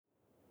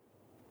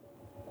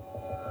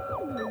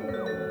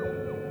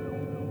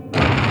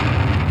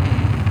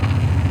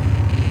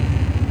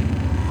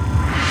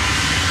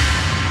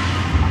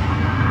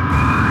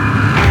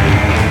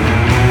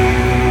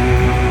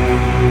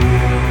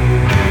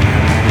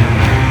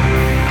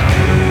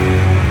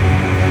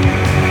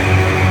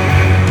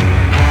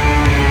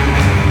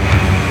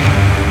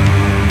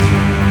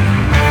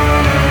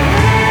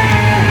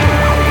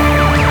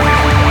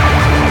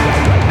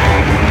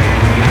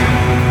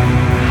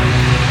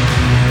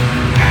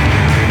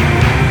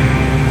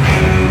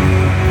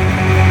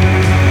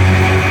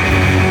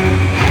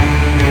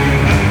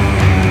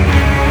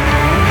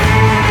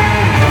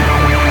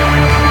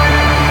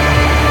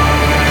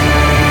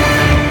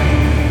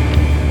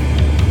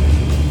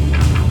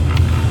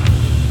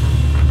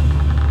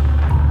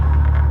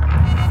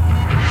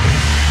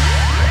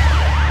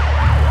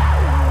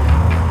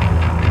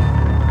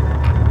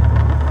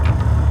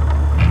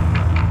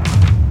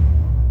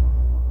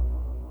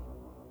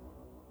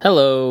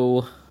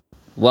Hello,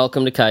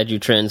 welcome to Kaiju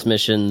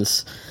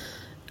Transmissions,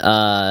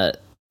 and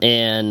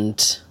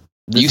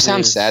you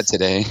sound sad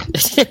today.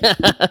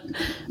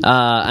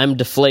 I'm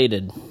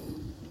deflated.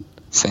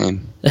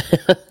 Same.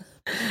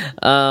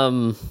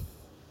 Are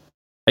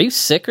you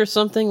sick or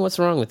something? What's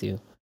wrong with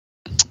you?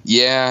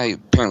 Yeah, I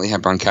apparently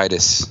have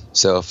bronchitis.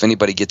 So if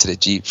anybody gets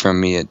it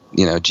from me at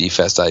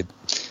G-Fest, I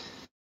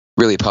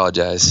really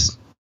apologize.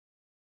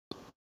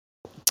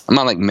 I'm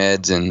on like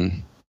meds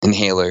and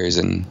inhalers,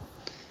 and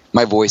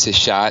my voice is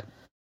shot.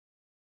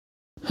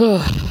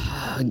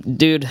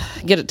 Dude,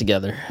 get it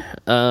together.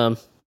 All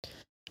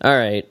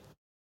right.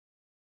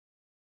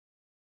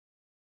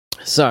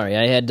 Sorry,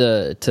 I had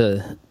to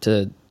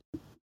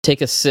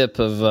take a sip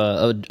of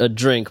a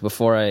drink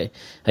before I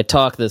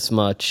talk this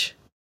much.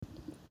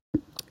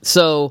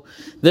 So,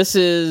 this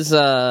is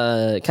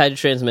Kaiju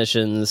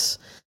Transmissions.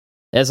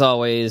 As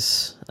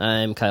always,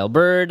 I'm Kyle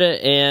Byrd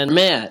and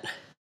Matt.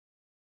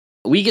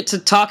 We get to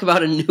talk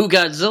about a new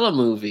Godzilla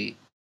movie.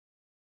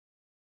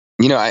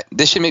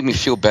 This should make me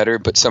feel better,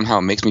 but somehow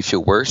it makes me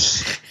feel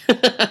worse.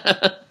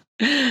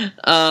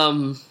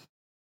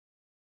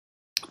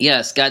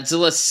 Yes,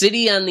 Godzilla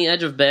City on the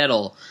Edge of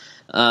Battle.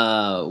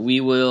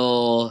 We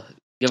will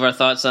give our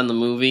thoughts on the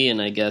movie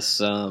and I guess,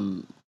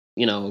 some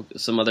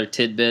other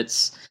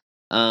tidbits.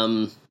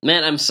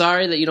 Matt, I'm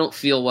sorry that you don't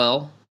feel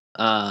well.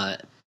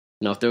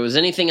 If there was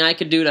anything I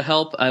could do to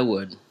help, I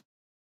would.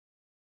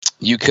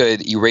 You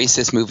could erase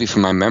this movie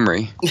from my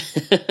memory.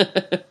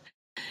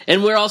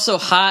 And we're also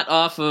hot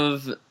off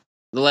of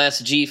the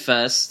last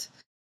G-Fest,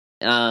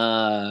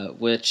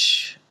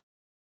 which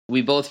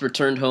we both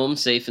returned home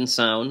safe and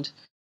sound.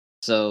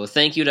 So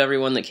thank you to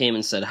everyone that came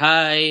and said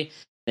hi.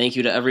 Thank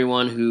you to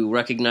everyone who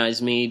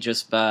recognized me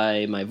just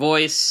by my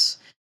voice.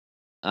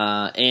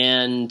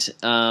 It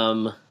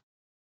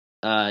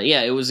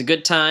was a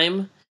good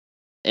time.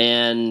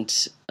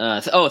 And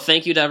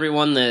thank you to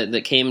everyone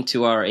that came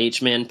to our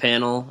H-Man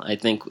panel. I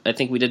think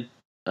we did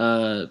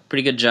a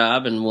pretty good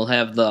job, and we'll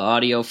have the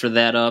audio for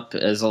that up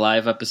as a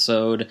live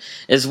episode,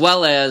 as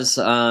well as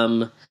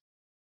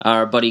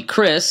our buddy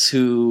Chris,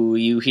 who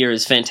you hear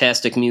his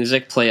fantastic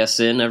music play us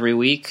in every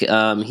week.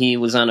 He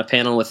was on a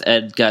panel with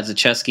Ed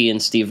Godziszewski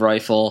and Steve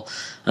Reifel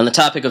on the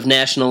topic of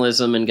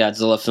nationalism in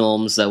Godzilla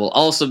films that will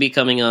also be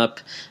coming up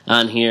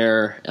on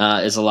here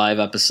as a live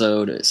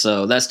episode.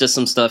 So that's just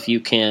some stuff you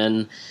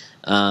can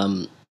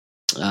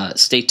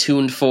stay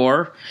tuned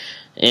for.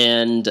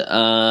 And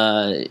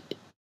I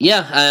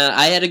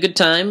had a good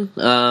time.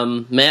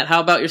 Matt,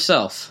 how about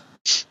yourself?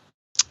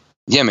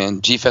 Yeah, man,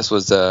 G-Fest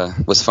was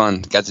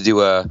fun. Got to do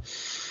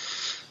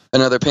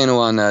another panel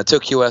on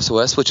Tokyo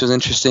SOS, which was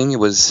interesting. That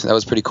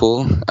was pretty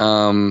cool.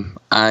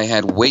 I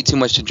had way too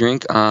much to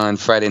drink on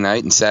Friday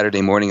night, and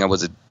Saturday morning I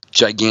was a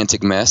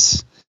gigantic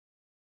mess.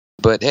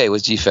 But hey, it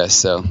was G-Fest,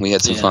 so we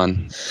had some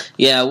fun.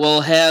 Yeah,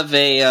 we'll have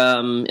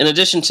in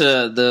addition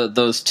to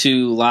those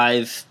two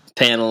live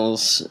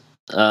panels,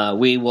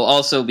 we will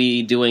also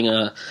be doing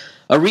a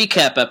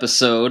recap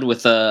episode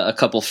with a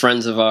couple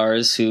friends of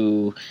ours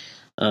who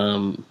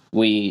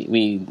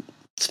we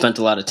spent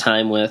a lot of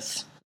time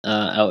with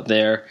out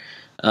there.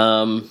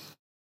 That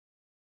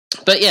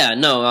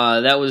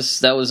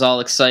was all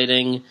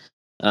exciting.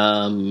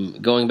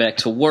 Going back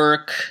to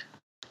work,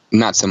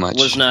 not so much.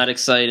 Was not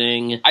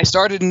exciting. I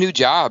started a new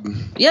job.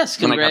 Yes,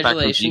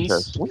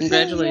 congratulations.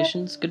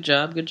 Congratulations. Good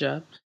job.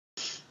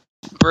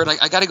 Byrd,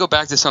 I got to go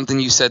back to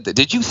something you said.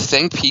 Did you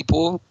thank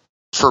people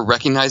for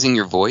recognizing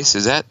your voice?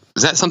 Is that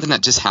something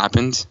that just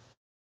happened?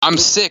 I'm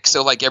sick,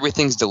 so like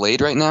everything's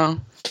delayed right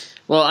now.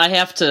 Well, I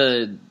have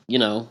to,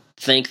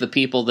 thank the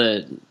people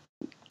that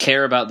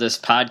care about this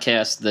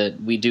podcast that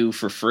we do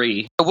for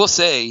free. I will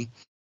say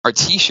our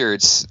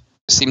T-shirts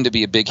seem to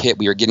be a big hit.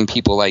 We are getting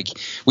people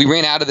we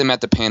ran out of them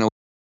at the panel.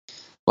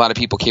 A lot of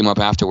people came up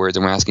afterwards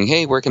and were asking,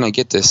 "Hey, where can I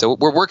get this?" So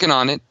we're working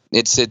on it.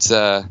 It's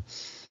a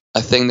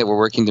thing that we're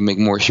working to make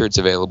more shirts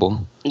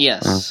available.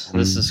 Yes,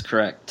 this is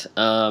correct.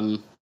 There's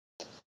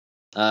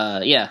a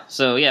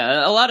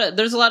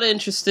lot of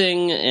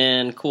interesting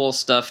and cool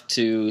stuff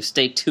to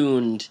stay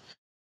tuned.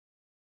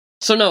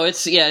 So no,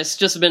 it's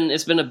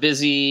been a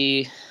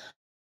busy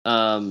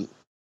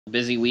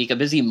week, a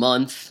busy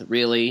month,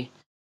 really.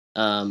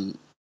 We've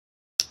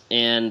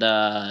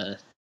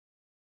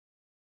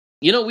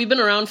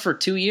been around for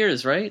 2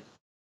 years, right?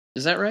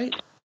 Is that right?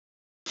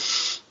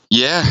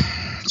 Yeah,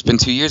 it's been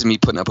 2 years of me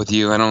putting up with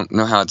you. I don't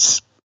know how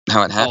it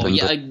happened.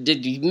 Oh,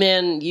 yeah,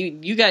 man,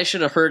 you guys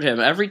should have heard him.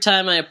 Every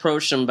time I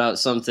approached him about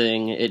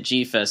something at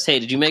G-Fest, hey,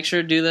 did you make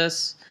sure to do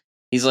this?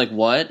 He's like,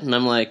 what? And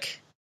I'm like,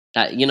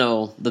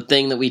 the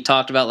thing that we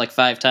talked about like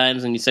 5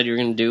 times and you said you were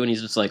going to do, and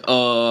he's just like,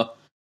 I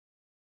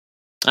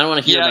don't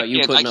want to hear about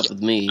you putting up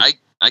with me.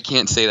 I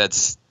can't say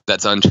that's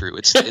untrue.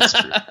 It's true.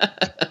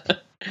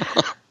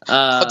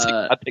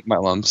 I'll take my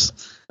lumps.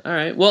 All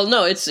right. Well,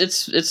 no,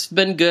 it's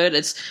been good.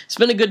 It's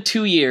been a good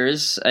 2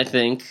 years, I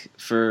think,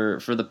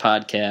 for the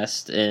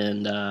podcast.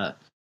 And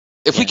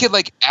if we could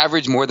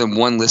average more than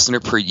one listener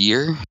per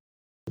year,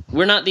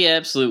 we're not the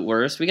absolute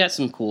worst. We got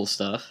some cool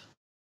stuff.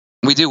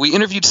 We do. We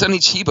interviewed Sonny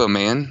Chiba,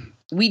 man.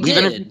 We've did.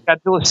 interviewed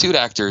Godzilla suit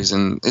actors,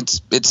 and it's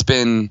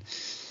been.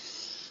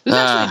 We've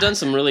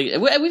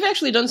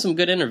actually done some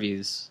good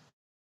interviews.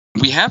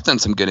 We have done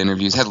some good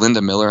interviews. Had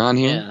Linda Miller on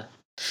here. Yeah,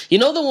 you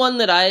know, the one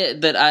that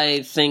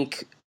I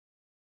think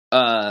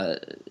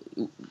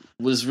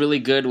was really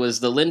good was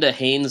the Linda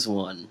Haynes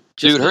one.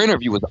 Dude, her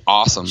interview was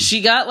awesome.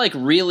 She got like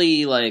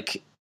really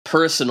like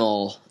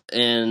personal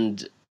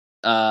and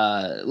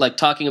like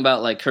talking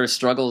about like her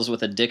struggles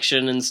with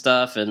addiction and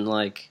stuff, and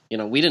like, you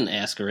know, we didn't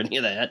ask her any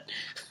of that.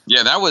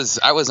 Yeah, I was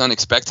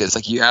unexpected. It's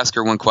like you ask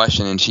her one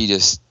question and she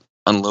just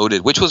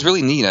unloaded, which was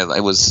really neat.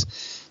 That was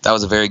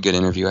a very good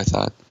interview, I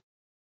thought.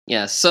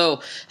 Yeah,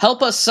 so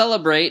help us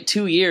celebrate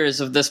 2 years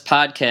of this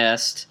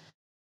podcast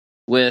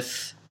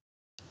with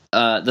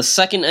the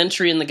second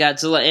entry in the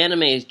Godzilla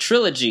anime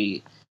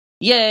trilogy.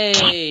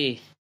 Yay!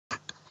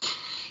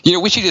 You know,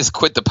 we should just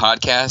quit the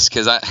podcast,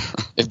 because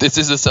if this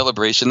is a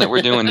celebration that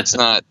we're doing, it's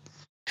not.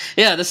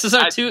 Yeah, this is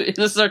our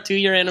 2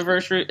 year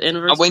anniversary.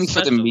 I'm waiting for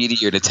the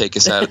meteor to take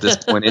us out at this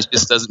point. It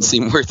just doesn't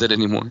seem worth it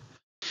anymore.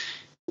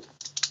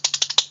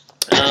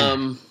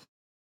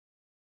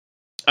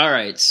 All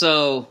right,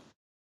 so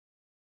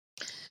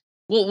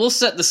we'll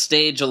set the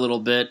stage a little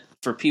bit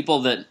for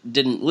people that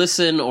didn't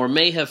listen or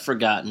may have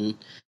forgotten.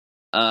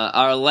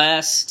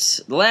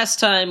 The last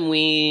time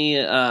we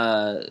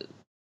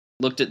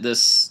looked at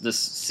this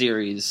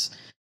series,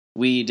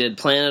 we did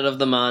Planet of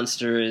the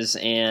Monsters,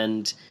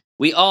 and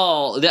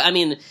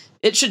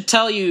it should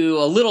tell you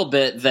a little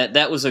bit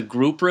that was a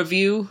group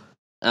review.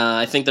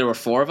 I think there were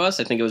 4 of us.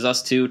 I think it was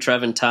us 2,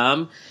 Trev and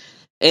Tom,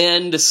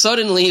 and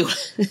suddenly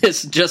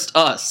it's just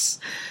us.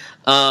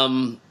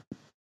 That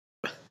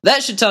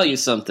should tell you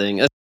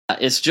something.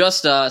 It's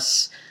just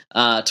us.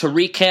 To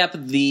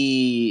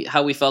recap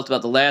how we felt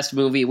about the last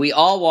movie, we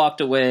all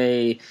walked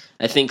away,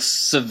 I think,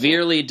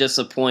 severely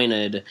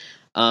disappointed.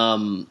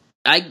 I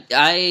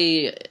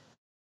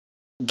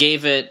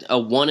gave it a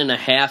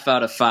 1.5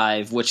 out of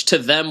 5, which to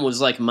them was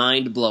like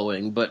mind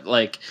blowing, but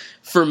like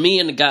for me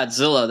and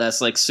Godzilla,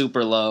 that's like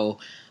super low.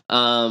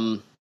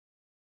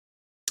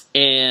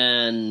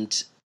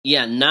 And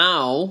yeah,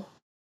 now,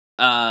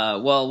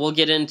 well, we'll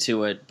get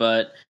into it,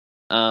 but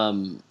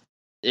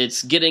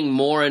it's getting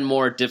more and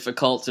more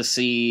difficult to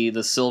see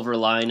the silver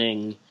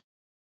lining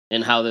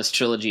in how this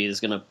trilogy is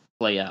going to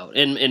play out,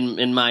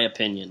 in my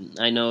opinion.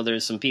 I know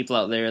there's some people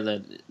out there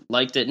that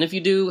liked it, and if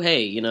you do,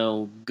 hey, you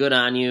know, good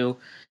on you.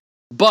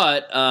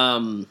 But,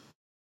 I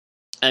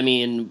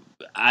mean,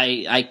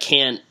 I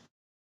can't,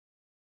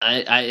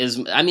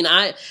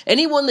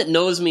 anyone that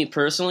knows me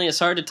personally, it's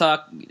hard to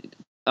talk,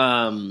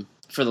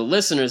 for the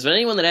listeners, but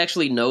anyone that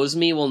actually knows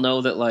me will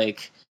know that,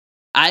 like,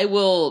 I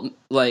will,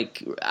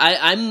 like,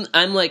 I'm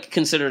like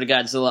considered a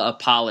Godzilla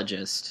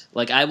apologist.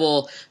 Like, I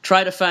will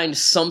try to find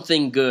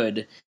something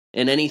good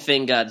in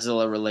anything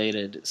Godzilla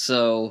related.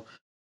 So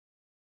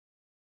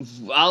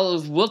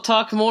we'll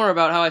talk more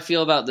about how I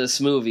feel about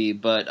this movie,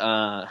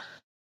 but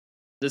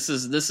this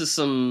is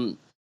some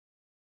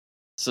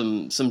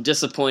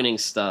disappointing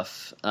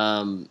stuff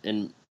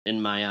in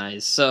my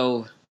eyes.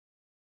 So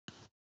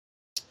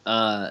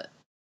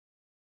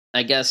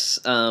I guess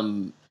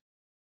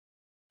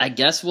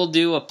we'll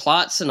do a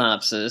plot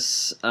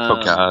synopsis.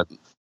 Oh God!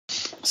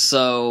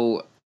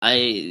 So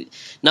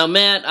now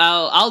Matt,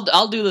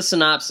 I'll do the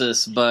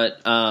synopsis,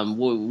 but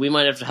we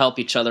might have to help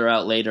each other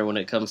out later when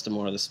it comes to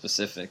more of the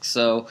specifics.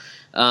 So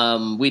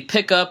we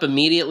pick up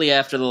immediately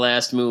after the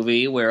last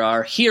movie, where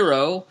our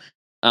hero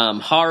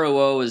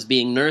Haruo is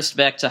being nursed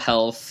back to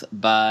health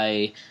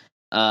by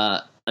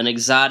an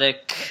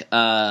exotic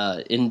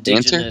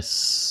indigenous.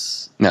 Dancer?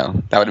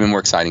 No, that would have been more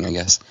exciting, I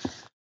guess.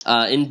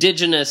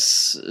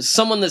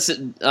 Someone that's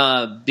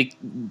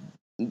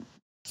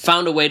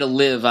found a way to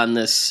live on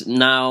this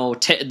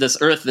this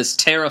Earth that's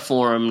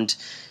terraformed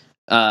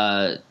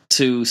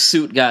to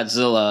suit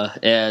Godzilla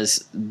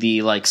as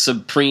the like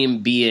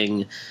supreme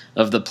being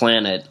of the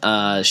planet.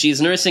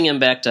 She's nursing him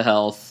back to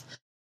health,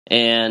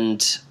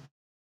 and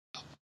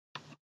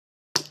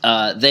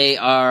they've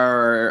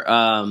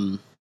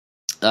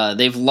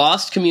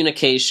lost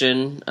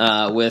communication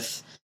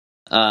with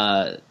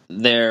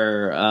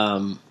their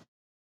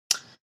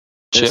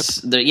ship?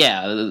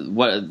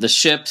 The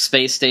ship,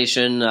 space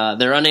station.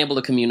 They're unable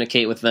to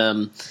communicate with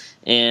them,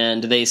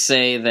 and they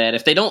say that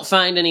if they don't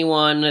find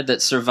anyone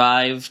that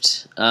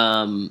survived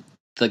the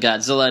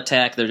Godzilla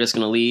attack, they're just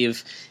going to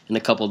leave in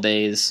a couple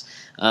days.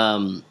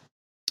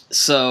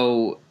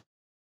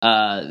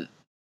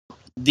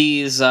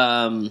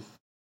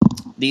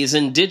 These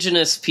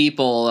indigenous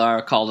people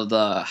are called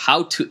the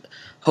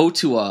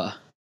Hotua,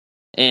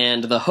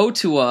 and the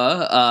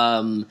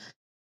Hotua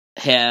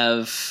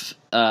have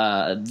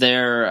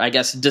they're, I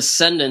guess,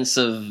 descendants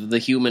of the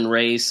human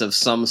race of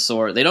some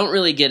sort. They don't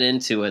really get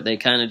into it. They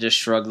kind of just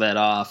shrug that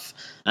off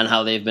on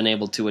how they've been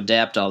able to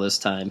adapt all this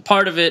time.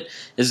 Part of it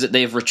is that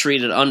they've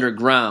retreated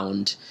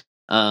underground.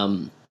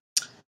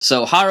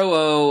 So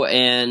Haruo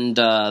and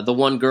the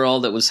one girl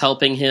that was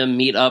helping him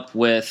meet up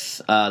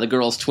with the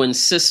girl's twin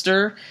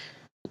sister.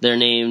 They're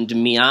named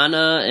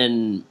Miana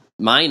and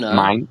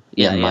Mine.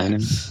 Yeah.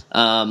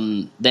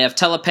 Mine. They have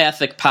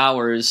telepathic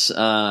powers,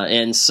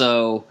 and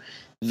so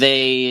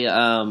they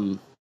kind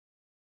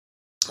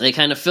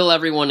of fill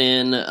everyone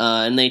in,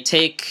 and they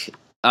take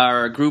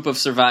our group of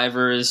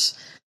survivors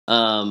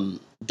down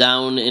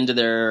into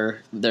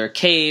their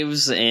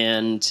caves,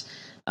 and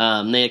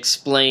they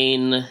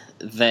explain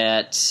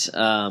that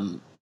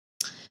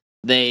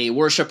they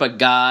worship a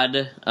god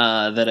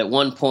that at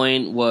one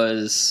point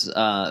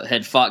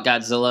had fought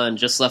Godzilla and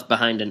just left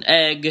behind an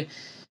egg.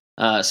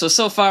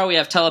 So far we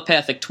have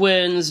telepathic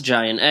twins,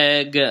 giant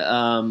egg.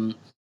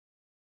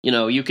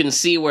 You can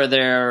see where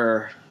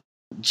they're,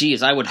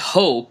 I would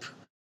hope,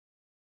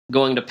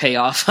 going to pay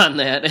off on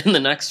that in the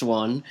next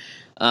one.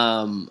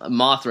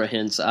 Mothra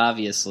hints,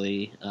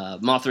 obviously.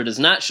 Mothra does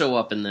not show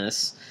up in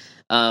this.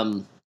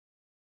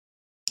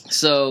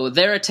 So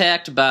they're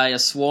attacked by a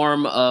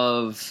swarm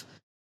of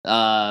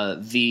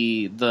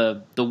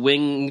the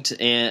winged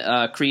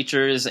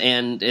creatures,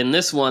 and in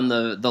this one,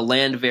 the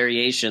land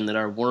variation that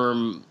are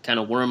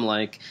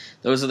worm-like.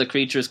 Those are the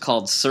creatures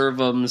called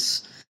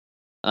servums.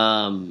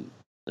 So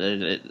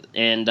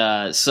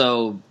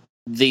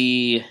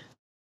the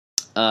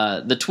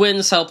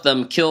twins help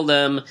them kill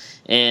them,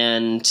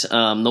 and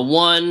the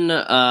one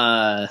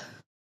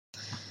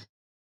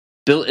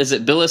is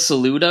it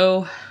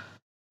Bilisaludo?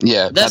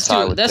 Yeah, that's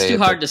too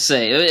hard to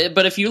say.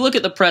 But if you look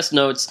at the press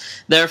notes,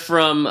 they're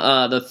from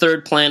the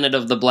third planet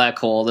of the black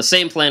hole, the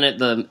same planet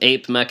the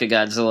ape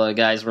Mecha-Godzilla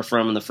guys were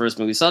from in the first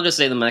movie. So I'll just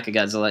say the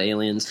Mecha-Godzilla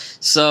aliens.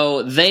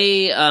 So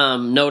they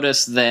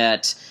notice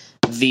that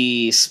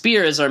the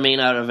spears are made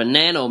out of a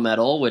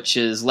nanometal, which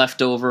is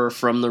left over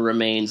from the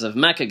remains of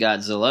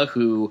Mecha-Godzilla,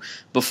 who,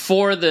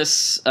 before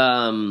this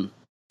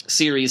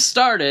series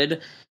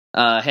started,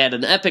 had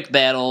an epic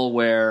battle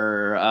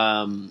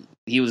where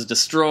he was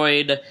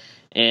destroyed,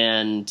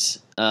 and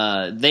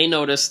they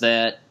noticed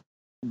that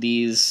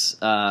these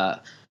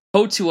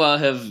Hotua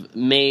have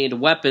made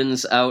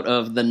weapons out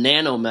of the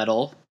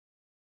nanometal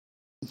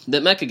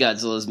that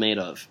Mecha-Godzilla is made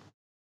of.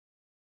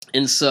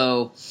 And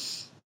so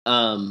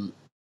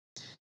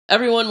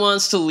everyone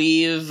wants to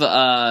leave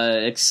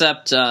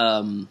except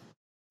the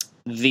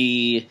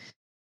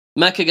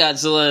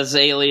Mecha-Godzilla's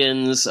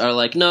aliens are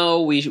like,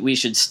 no, we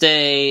should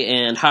stay,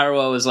 and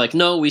Haruo is like,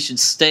 no, we should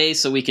stay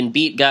so we can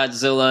beat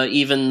Godzilla,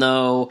 even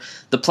though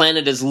the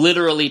planet is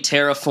literally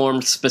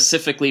terraformed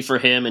specifically for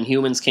him and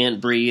humans can't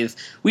breathe.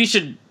 We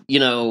should,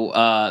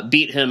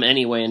 beat him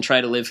anyway and try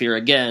to live here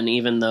again,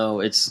 even though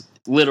it's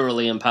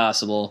literally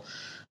impossible.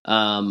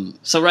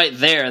 So right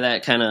there,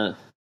 that kind of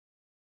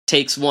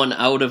takes one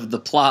out of the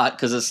plot,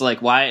 because it's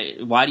like, why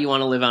do you want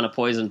to live on a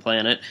poison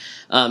planet?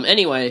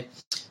 Anyway,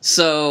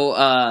 so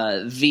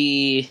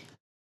the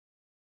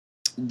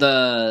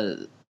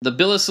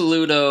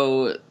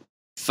Bilisaludo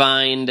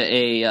find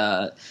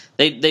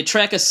they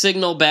track a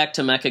signal back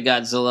to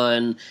Mecha-Godzilla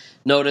and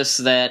notice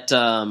that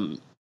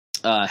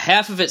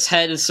half of its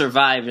head has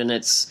survived, and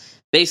it's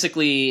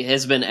basically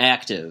has been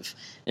active.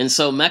 And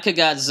so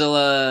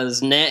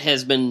Mecha-Godzilla's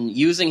has been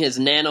using his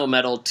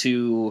nanometal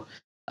to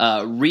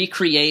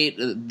recreate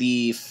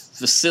the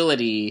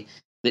facility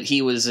that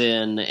he was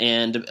in,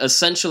 and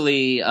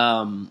essentially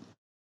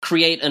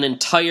create an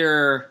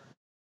entire,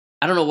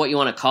 I don't know what you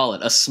want to call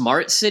it, a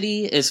smart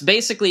city. It's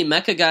basically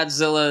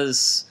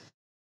Mecha-Godzilla's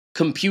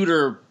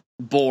computer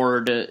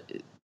board,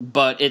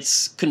 but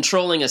it's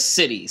controlling a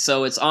city.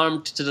 So it's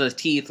armed to the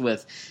teeth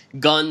with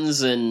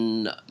guns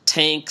and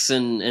tanks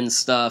and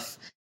stuff,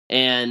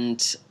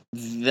 and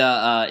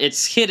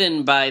it's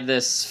hidden by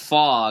this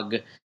fog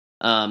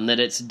that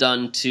it's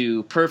done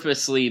to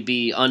purposely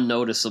be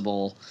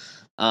unnoticeable.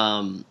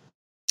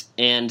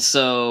 And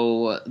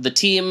so the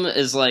team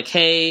is like,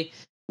 hey,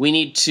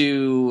 we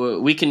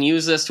can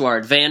use this to our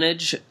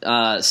advantage.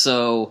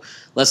 So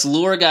let's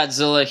lure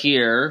Godzilla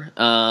here,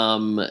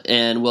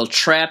 and we'll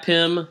trap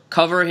him,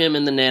 cover him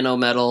in the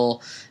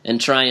nanometal,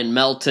 and try and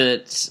melt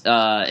it.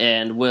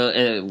 And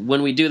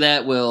when we do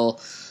that, we'll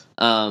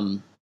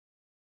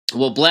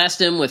blast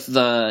him with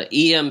the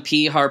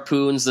EMP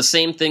harpoons, the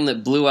same thing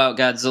that blew out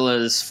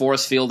Godzilla's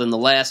force field in the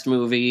last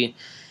movie,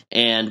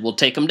 and we'll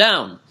take him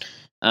down.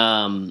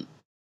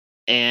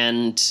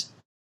 And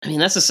I mean,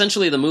 that's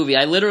essentially the movie.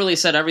 I literally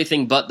said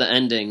everything but the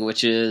ending,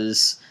 which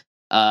is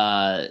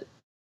the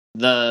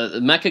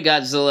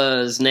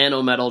Mecha-Godzilla's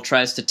nanometal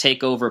tries to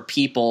take over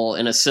people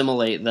and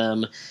assimilate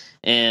them,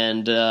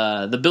 and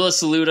the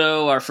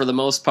Bilisaludo are for the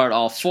most part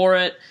all for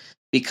it,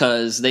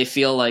 because they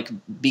feel like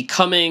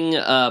becoming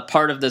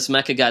part of this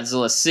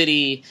Mecha-Godzilla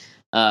City,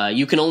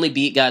 you can only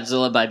beat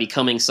Godzilla by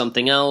becoming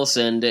something else,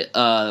 and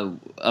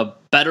a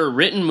better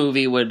written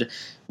movie would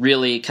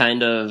really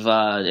kind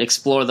of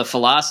explore the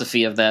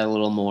philosophy of that a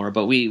little more,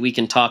 but we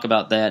can talk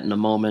about that in a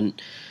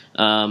moment.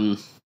 And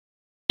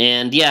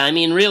yeah, I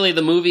mean, really,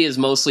 the movie is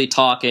mostly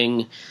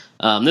talking.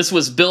 This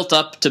was built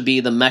up to be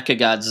the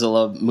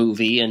Mecha-Godzilla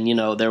movie, and,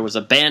 there was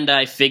a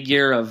Bandai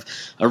figure of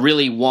a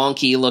really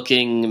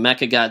wonky-looking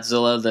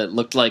Mecha-Godzilla that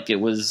looked like it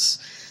was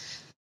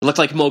it looked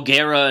like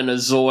Mogera and a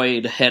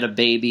Zoid had a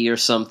baby or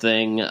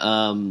something.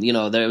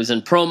 There was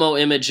in promo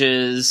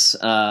images.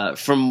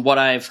 From what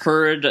I've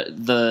heard,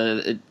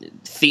 the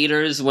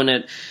theaters, when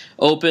it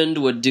opened,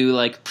 would do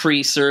like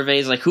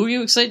pre-surveys, like, who are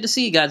you excited to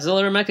see,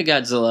 Godzilla or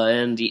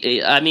Mecha-Godzilla? And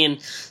I mean,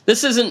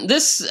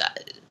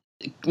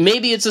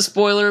 maybe it's a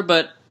spoiler,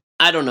 but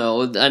I don't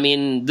know. I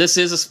mean, this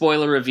is a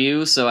spoiler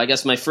review, so I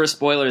guess my first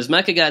spoiler is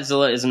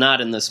Mecha-Godzilla is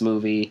not in this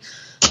movie.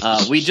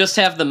 We just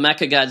have the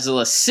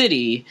Mecha-Godzilla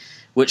City,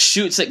 which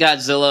shoots at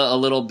Godzilla a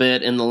little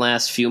bit in the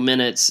last few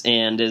minutes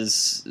and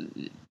is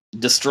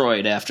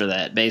destroyed after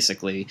that,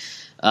 basically.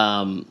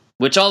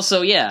 Which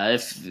also,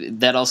 if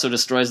that also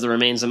destroys the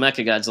remains of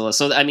Mecha-Godzilla.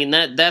 So, I mean,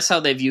 that's how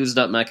they've used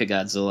up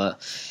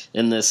Mecha-Godzilla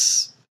in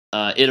this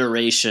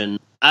iteration.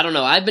 I don't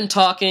know. I've been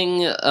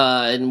talking,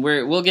 and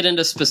we'll get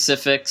into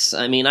specifics.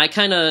 I mean, I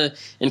kind of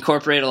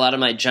incorporate a lot of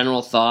my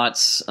general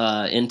thoughts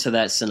into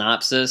that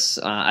synopsis.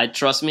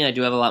 Trust me, I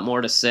do have a lot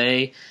more to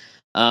say.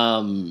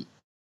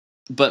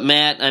 But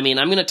Matt, I mean,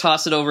 I'm going to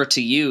toss it over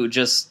to you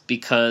just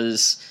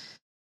because,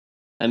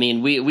 I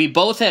mean, we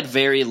both had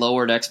very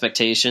lowered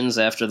expectations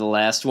after the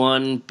last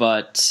one,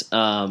 but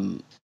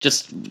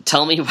just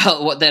tell me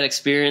about what that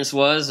experience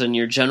was and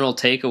your general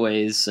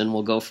takeaways, and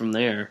we'll go from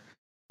there.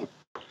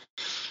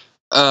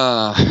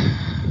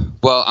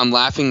 Well, I'm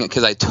laughing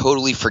because I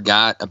totally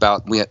forgot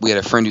about, we had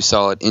a friend who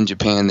saw it in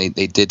Japan. They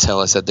did tell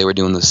us that they were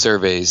doing the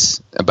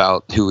surveys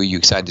about who are you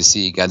excited to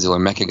see, Godzilla or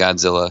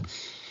Mecha-Godzilla.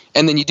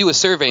 And then you do a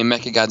survey and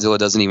Mecha-Godzilla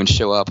doesn't even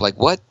show up. Like,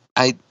 what?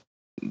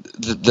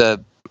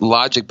 The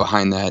logic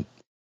behind that.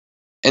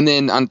 And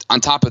then on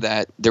top of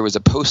that, there was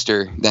a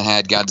poster that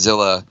had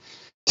Godzilla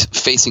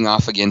facing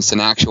off against an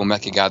actual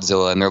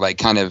Mecha-Godzilla, and they're like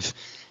kind of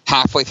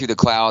halfway through the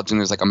clouds, and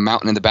there's like a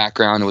mountain in the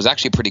background. It was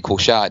actually a pretty cool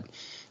shot.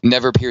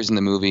 Never appears in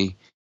the movie.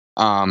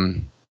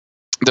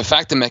 The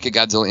fact that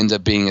Mecha-Godzilla ends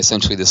up being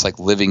essentially this like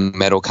living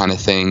metal kind of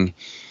thing,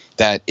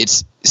 that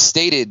it's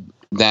stated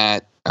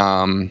that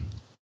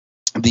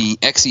the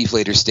X-Eve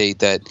later state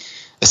that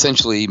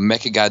essentially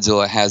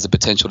Mecha-Godzilla has the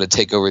potential to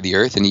take over the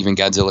Earth and even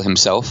Godzilla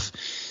himself.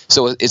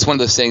 So it's one of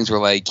those things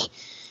where like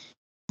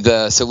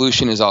the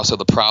solution is also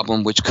the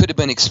problem, which could have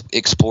been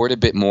explored a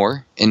bit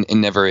more and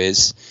never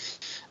is.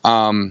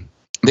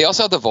 They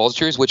also have the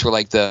vultures, which were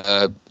like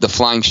the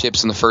flying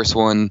ships in the first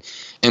one,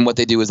 and what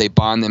they do is they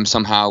bond them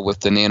somehow with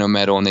the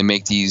nanometal, and they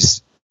make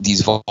these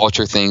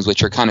vulture things,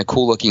 which are kind of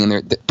cool looking, and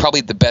they're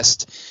probably the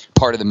best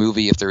part of the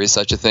movie if there is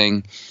such a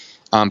thing,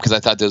 because I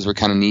thought those were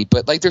kind of neat.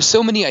 But like, there's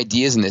so many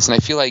ideas in this, and I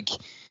feel like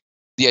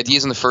the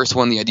ideas in the first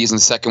one, the ideas in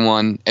the second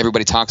one,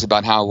 everybody talks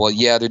about how, well,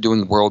 yeah, they're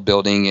doing world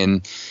building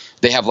and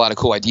they have a lot of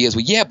cool ideas.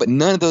 Well, yeah, but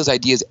none of those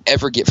ideas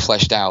ever get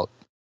fleshed out.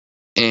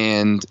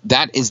 And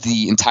that is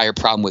the entire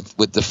problem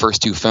with the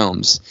first two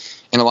films.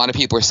 And a lot of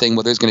people are saying,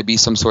 well, there's going to be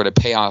some sort of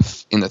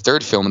payoff in the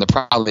third film. And the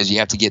problem is you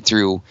have to get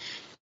through,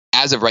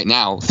 as of right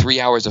now,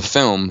 3 hours of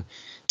film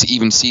to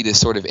even see this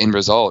sort of end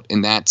result.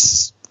 And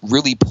that's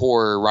really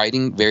poor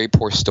writing, very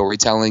poor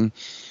storytelling.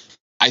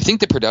 I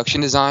think the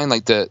production design,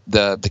 like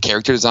the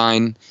character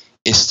design,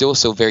 is still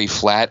so very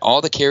flat.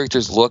 All the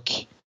characters look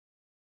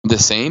the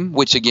same,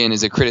 which again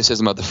is a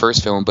criticism of the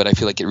first film, but I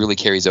feel like it really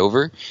carries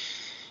over.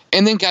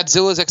 And then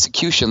Godzilla's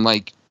execution,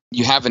 like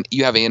you have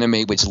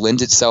anime which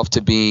lends itself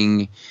to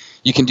being,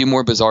 you can do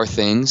more bizarre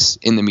things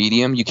in the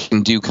medium. You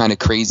can do kind of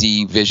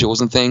crazy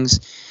visuals and things.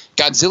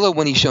 Godzilla,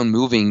 when he's shown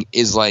moving,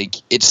 is like,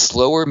 it's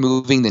slower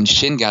moving than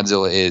Shin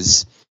Godzilla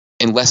is,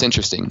 and less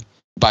interesting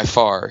by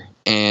far.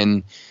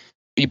 And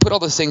you put all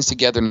those things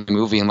together in the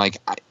movie, and like,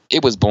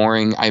 it was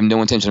boring. I have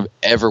no intention of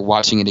ever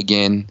watching it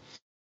again.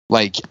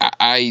 Like,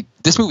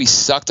 this movie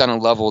sucked on a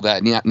level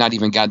that not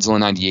even Godzilla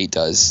 98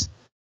 does.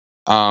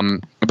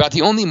 About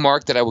the only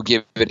mark that I will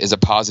give it as a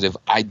positive,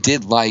 I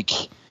did like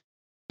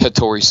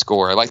Hattori's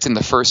score. I liked it in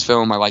the first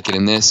film. I like it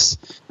in this.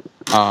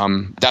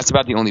 That's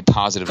about the only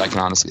positive I can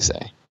honestly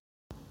say.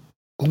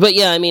 But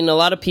yeah, I mean, a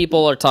lot of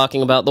people are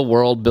talking about the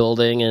world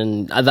building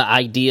and the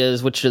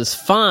ideas, which is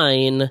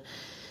fine.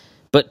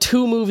 But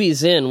 2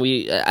 movies in,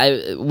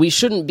 we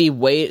shouldn't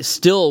be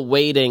still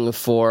waiting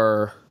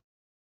for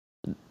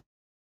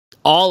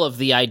all of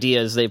the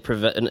ideas they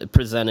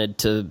presented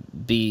to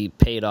be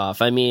paid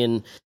off. I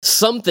mean,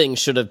 something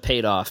should have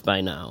paid off by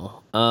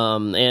now.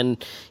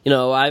 And,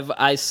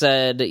 I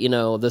said,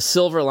 the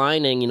silver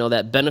lining,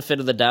 that benefit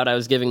of the doubt I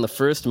was giving the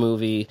first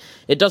movie,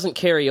 it doesn't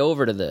carry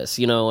over to this.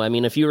 I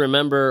mean, if you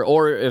remember,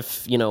 or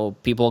if,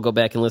 people go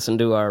back and listen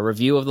to our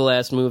review of the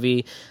last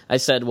movie, I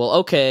said, well,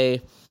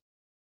 okay,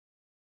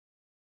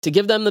 to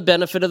give them the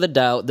benefit of the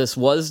doubt, this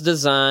was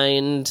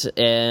designed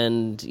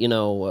and,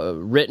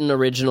 written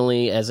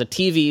originally as a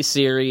TV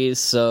series.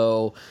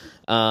 So,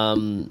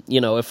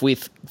 if we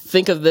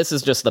think of this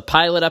as just the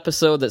pilot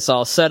episode that's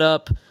all set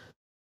up,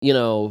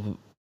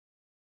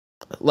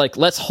 like,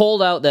 let's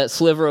hold out that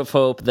sliver of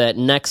hope that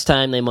next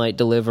time they might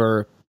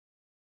deliver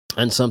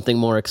on something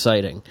more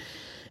exciting.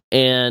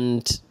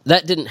 And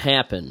that didn't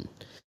happen,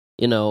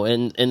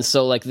 and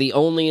so, like, the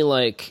only,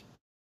 like,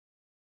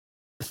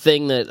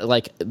 thing that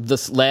like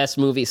this last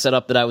movie set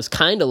up that I was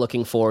kind of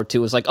looking forward to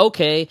was like,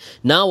 okay,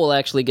 now we'll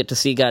actually get to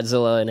see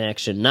Godzilla in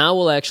action. Now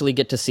we'll actually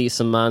get to see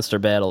some monster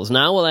battles.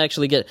 Now we'll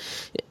actually get,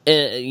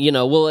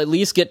 we'll at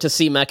least get to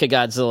see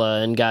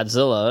Mecha-Godzilla and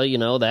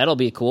Godzilla. That'll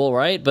be cool,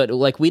 right? But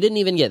like we didn't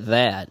even get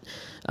that,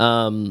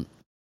 and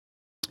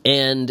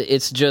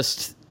it's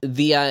just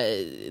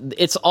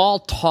it's all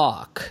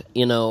talk.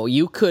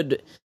 You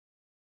could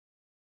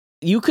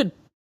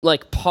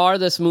like par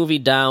this movie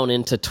down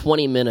into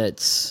 20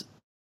 minutes.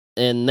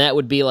 And that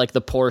would be like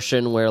the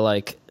portion where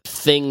like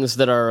things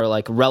that are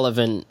like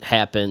relevant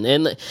happen.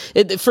 And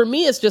for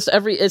me, it's just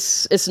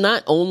it's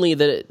not only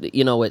that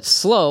it's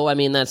slow. I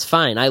mean, that's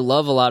fine. I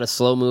love a lot of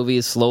slow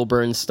movies, slow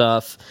burn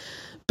stuff.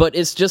 But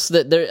it's just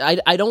that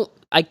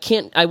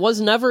I was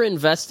never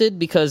invested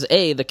because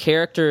the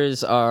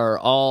characters are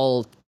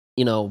all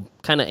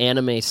kind of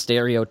anime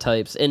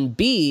stereotypes, and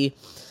B,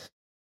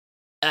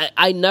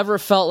 I never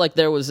felt like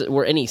there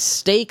were any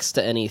stakes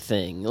to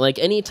anything. Like,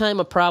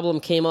 anytime a problem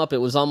came up, it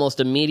was almost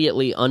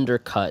immediately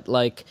undercut.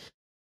 Like,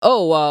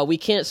 we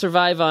can't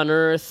survive on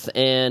Earth,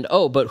 and,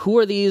 but who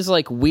are these,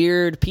 like,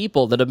 weird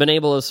people that have been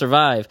able to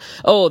survive?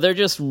 Oh, they're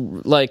just,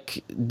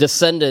 like,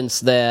 descendants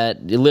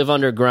that live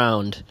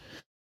underground.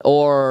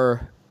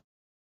 Or,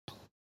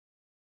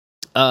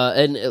 how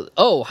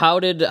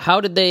did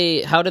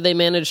they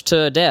manage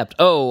to adapt?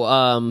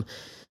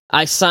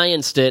 I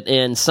scienced it,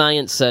 and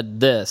science said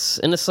this.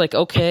 And it's like,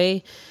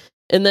 okay.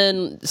 And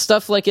then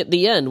stuff like at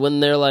the end, when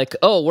they're like,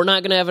 we're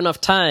not going to have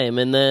enough time.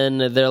 And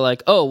then they're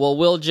like,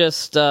 we'll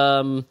just,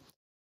 we'll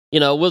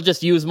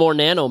just use more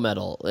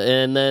nanometal.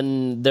 And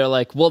then they're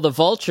like, well, the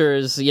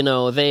vultures,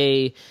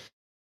 they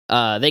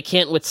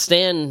can't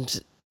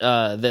withstand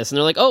this. And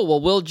they're like,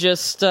 we'll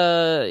just,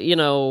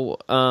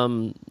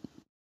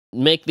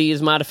 make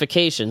these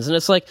modifications. And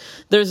it's like,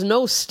 there's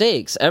no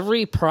stakes.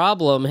 Every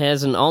problem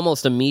has an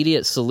almost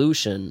immediate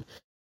solution.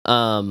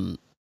 And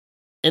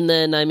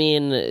then, I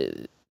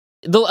mean,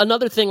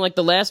 another thing, like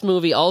the last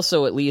movie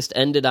also at least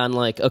ended on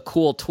like a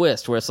cool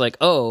twist where it's like,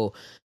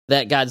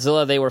 that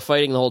Godzilla they were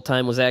fighting the whole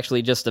time was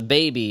actually just a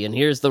baby, and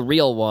here's the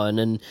real one,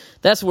 and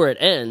that's where it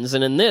ends.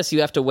 And in this,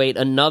 you have to wait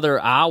another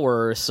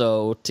hour or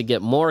so to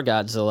get more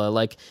Godzilla.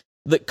 Like,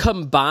 the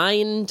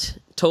combined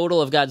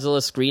total of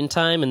Godzilla screen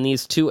time in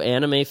these two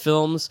anime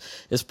films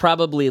is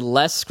probably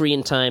less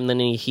screen time than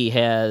he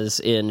has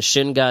in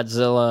Shin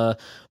Godzilla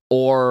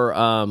or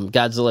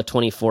Godzilla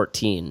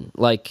 2014.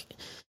 Like,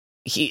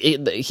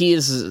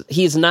 he's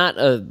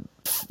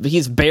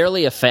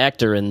barely a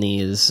factor in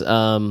these.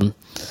 And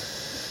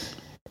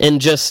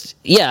just,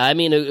 I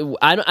mean,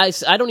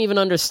 I don't even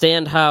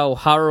understand how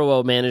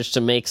Haruo managed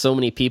to make so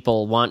many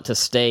people want to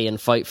stay and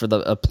fight for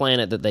a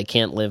planet that they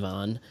can't live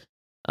on.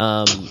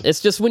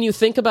 It's just, when you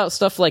think about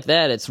stuff like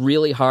that, it's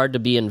really hard to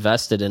be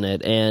invested in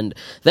it, and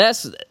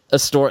that's a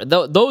story.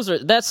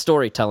 That's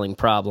storytelling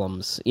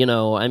problems.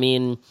 I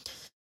mean,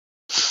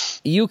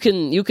 you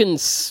can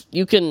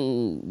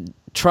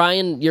try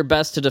your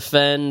best to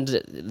defend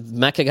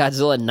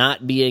Mecha-Godzilla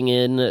not being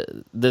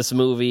in this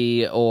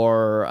movie,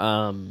 or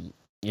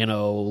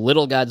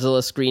little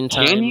Godzilla screen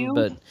time.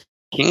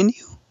 Can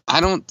you?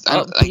 I don't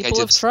people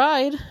have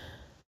tried.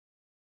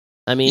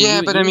 I mean,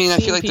 I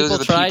feel like those are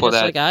the people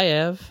that, like I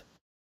have.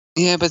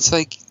 Yeah, but it's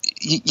like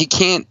you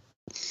can't.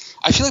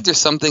 I feel like there's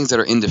some things that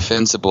are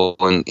indefensible,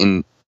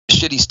 and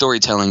shitty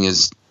storytelling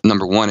is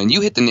number one. And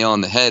you hit the nail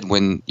on the head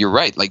when you're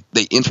right. Like,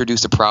 they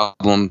introduce a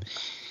problem,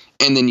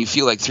 and then you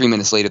feel like 3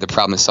 minutes later the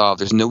problem is solved.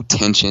 There's no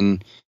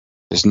tension.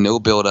 There's no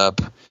build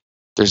up.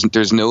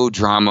 There's no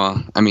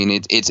drama. I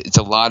mean, it's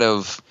a lot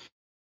of,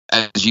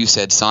 as you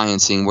said,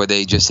 sciencing, where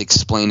they just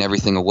explain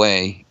everything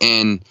away.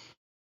 And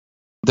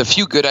the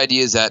few good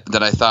ideas that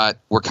I thought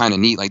were kind of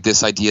neat, like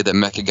this idea that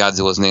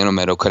Mecha-Godzilla's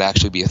nanometal could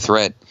actually be a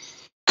threat,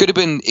 could have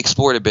been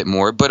explored a bit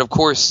more. But of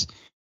course,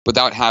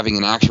 without having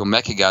an actual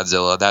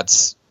Mecha-Godzilla,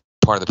 that's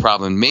part of the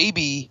problem.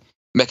 Maybe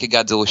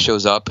Mecha-Godzilla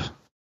shows up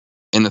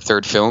in the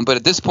third film, but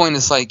at this point,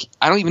 it's like,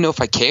 I don't even know if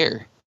I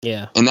care.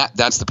 Yeah. And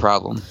that's the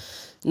problem.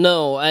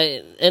 No,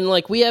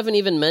 we haven't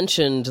even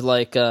mentioned,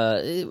 like,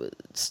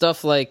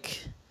 stuff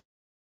like...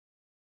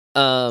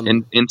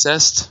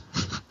 incest?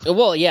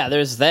 Well, yeah,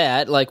 there's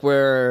that. Like,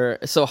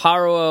 so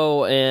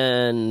Haruo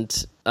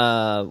and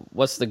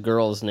what's the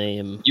girl's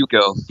name?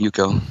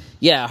 Yuko.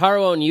 Yeah,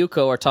 Haruo and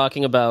Yuko are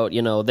talking about,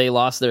 they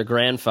lost their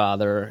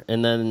grandfather,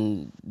 and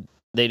then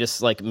they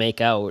just like make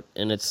out,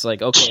 and it's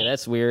like, okay,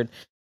 that's weird.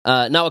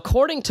 Now,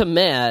 according to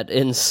Matt,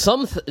 in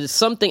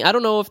something, I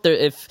don't know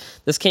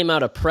if this came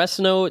out of press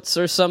notes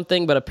or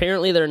something, but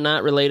apparently they're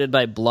not related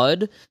by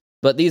blood.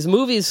 But these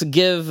movies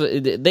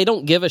they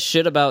don't give a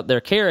shit about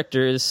their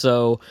characters,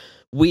 so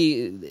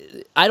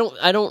I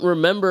don't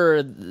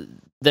remember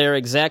their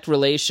exact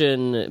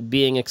relation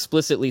being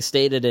explicitly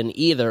stated in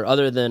either,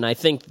 other than I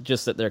think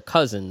just that they're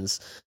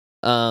cousins.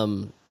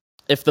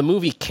 If the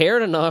movie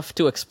cared enough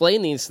to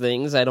explain these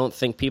things, I don't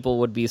think people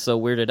would be so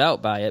weirded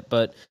out by it.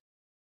 But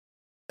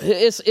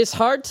it's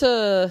hard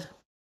to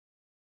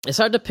it's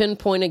hard to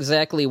pinpoint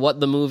exactly what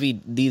these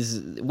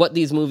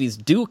movies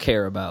do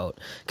care about,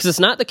 because it's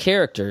not the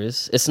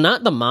characters, it's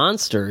not the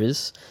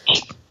monsters,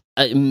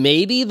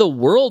 maybe the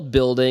world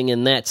building,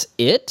 and that's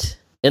it,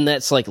 and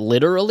that's like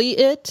literally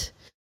it.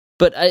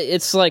 But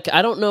it's like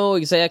I don't know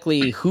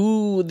exactly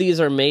who these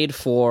are made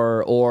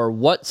for or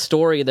what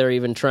story they're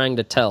even trying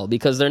to tell,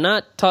 because they're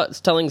not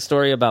telling a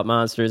story about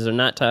monsters, they're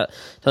not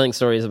telling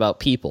stories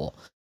about people.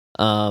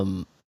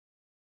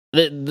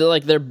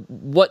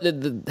 What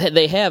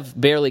they have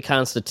barely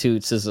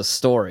constitutes as a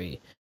story.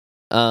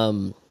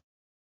 And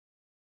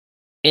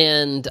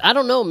I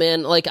don't know,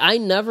 man, like I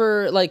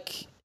never,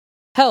 like,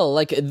 hell,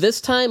 like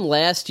this time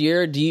last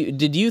year,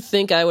 did you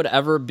think I would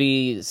ever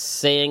be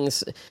saying,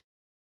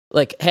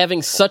 like,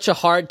 having such a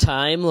hard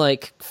time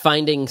like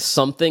finding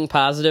something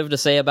positive to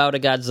say about a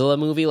Godzilla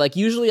movie? Like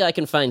usually I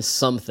can find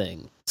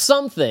something.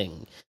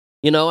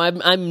 You know,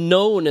 I'm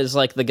known as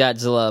like the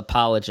Godzilla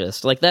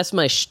apologist. Like that's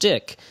my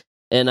shtick.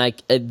 And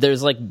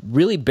there's like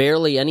really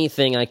barely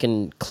anything I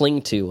can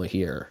cling to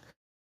here.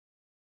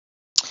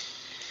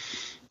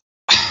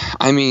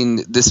 I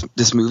mean,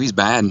 this movie's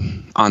bad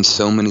on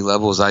so many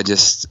levels.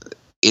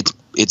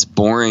 It's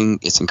boring.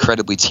 It's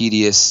incredibly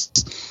tedious.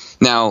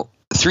 Now,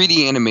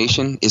 3D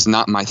animation is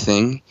not my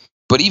thing,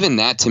 but even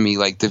that to me,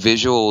 like the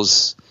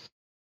visuals,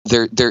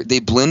 they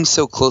blend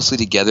so closely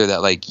together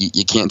that like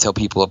you can't tell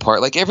people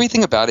apart. Like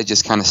everything about it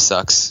just kind of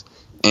sucks,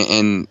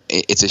 and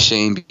it's a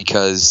shame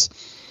because.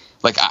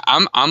 Like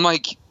I'm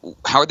like,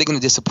 how are they going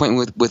to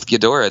disappoint with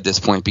Ghidorah at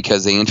this point?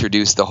 Because they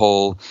introduced the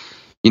whole,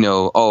 you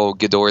know, oh,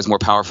 Ghidorah is more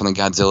powerful than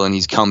Godzilla and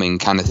he's coming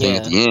kind of thing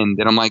at the end.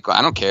 And I'm like,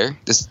 I don't care.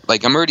 This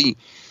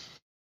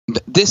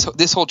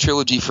whole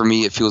trilogy for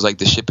me, it feels like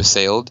the ship has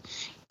sailed.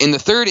 In the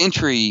third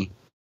entry,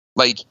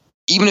 like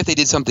even if they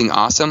did something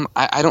awesome,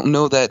 I don't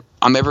know that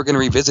I'm ever going to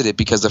revisit it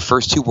because the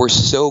first two were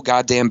so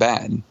goddamn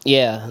bad.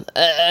 Yeah,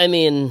 I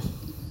mean.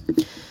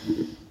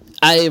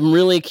 I'm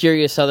really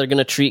curious how they're going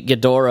to treat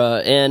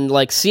Ghidorah, and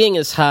like seeing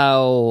as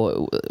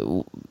how,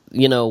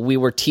 you know, we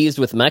were teased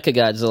with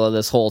Mecha-Godzilla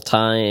this whole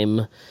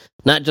time,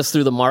 not just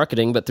through the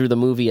marketing but through the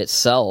movie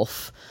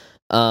itself.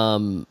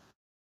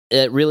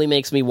 It really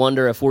makes me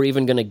wonder if we're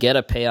even going to get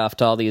a payoff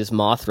to all these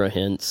Mothra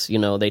hints. You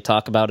know, they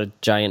talk about a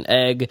giant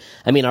egg.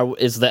 I mean,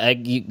 is the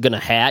egg going to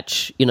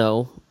hatch? You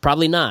know,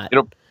 probably not.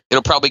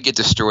 It'll probably get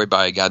destroyed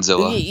by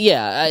Godzilla.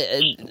 Yeah,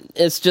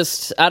 it's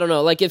just, I don't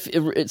know. Like,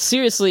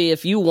 seriously,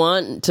 if you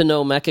want to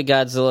know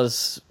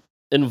Mecha-Godzilla's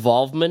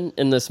involvement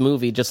in this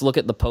movie, just look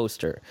at the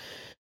poster.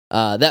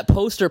 That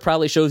poster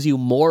probably shows you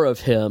more of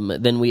him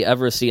than we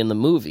ever see in the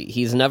movie.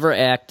 He's never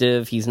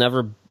active. He's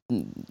never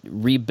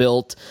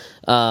rebuilt.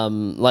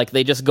 Like,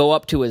 they just go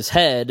up to his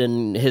head,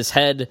 and his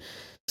head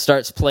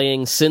starts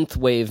playing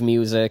synthwave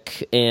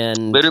music,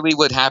 and literally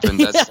what happens.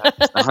 That's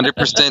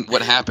 100%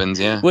 what happens.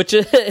 Yeah, which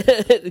his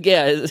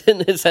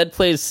head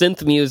plays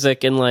synth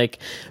music and like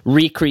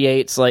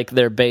recreates like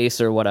their bass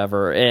or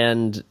whatever,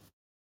 and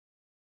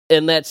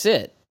that's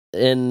it.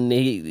 And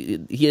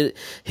the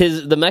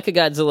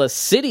Mecha-Godzilla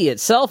City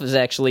itself is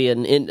actually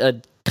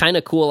a kind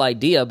of cool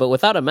idea, but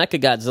without a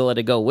Mecha-Godzilla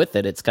to go with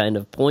it, it's kind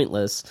of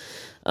pointless.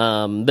 The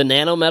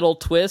nanometal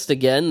twist,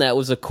 again, that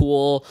was a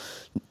cool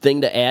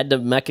thing to add to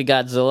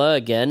Mecha-Godzilla,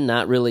 again,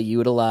 not really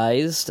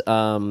utilized.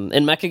 And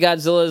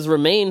Mecha-Godzilla's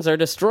remains are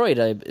destroyed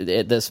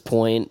at this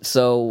point.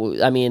 So,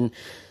 I mean,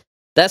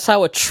 that's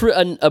how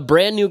a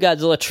brand new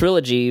Godzilla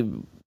trilogy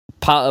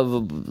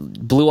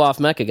blew off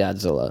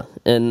Mecha-Godzilla.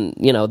 And,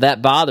 you know,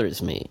 that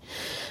bothers me.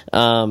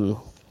 And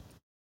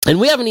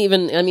we haven't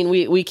even, I mean,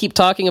 we keep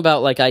talking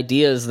about, like,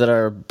 ideas that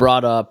are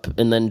brought up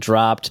and then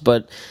dropped,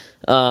 but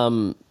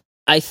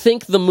I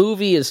think the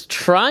movie is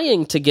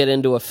trying to get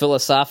into a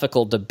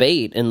philosophical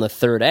debate in the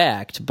third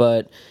act,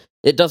 but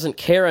it doesn't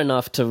care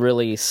enough to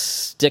really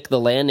stick the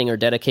landing or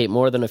dedicate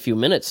more than a few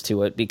minutes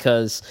to it,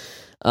 because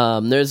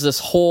there's this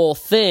whole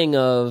thing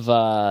of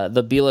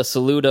the Bila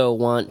Saludo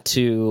want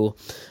to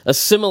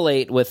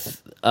assimilate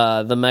with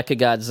the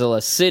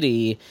Mecha-Godzilla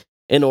City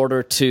in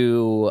order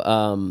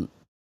to,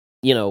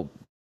 you know,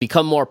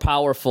 become more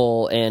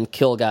powerful and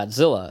kill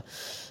Godzilla.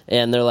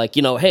 And they're like,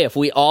 you know, hey, if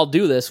we all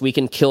do this, we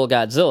can kill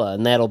Godzilla,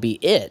 and that'll be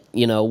it.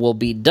 You know, we'll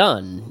be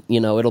done. You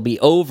know, it'll be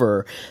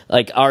over.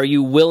 Like, are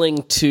you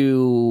willing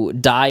to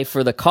die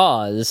for the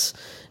cause?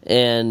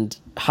 And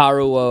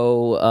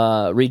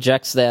Haruo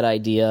rejects that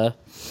idea.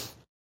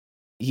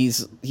 He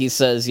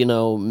says, you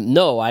know,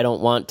 no, I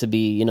don't want to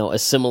be, you know,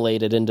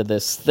 assimilated into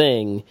this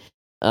thing.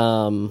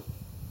 There's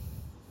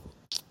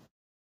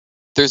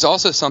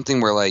also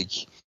something where, like,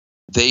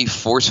 they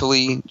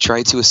forcefully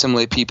try to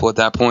assimilate people at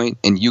that point,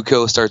 and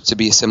Yuko starts to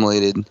be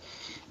assimilated,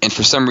 and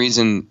for some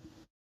reason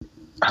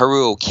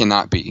Haruo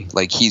cannot be.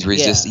 Like, he's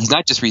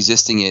not just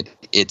resisting it,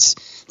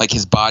 it's like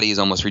his body is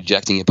almost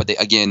rejecting it. But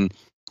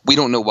we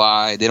don't know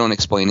why. They don't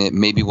explain it.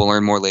 Maybe we'll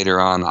learn more later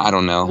on. I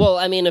don't know. Well,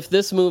 I mean, if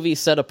this movie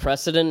set a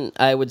precedent,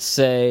 I would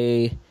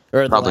say,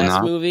 or probably the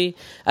last not. movie,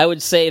 I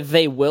would say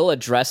they will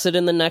address it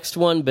in the next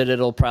one, but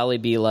it'll probably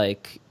be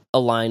like a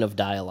line of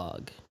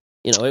dialogue.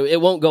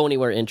 it won't go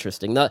anywhere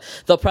interesting.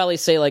 They'll probably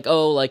say like,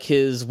 oh, like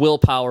his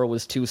willpower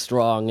was too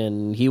strong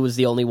and he was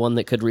the only one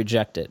that could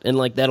reject it, and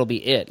like that'll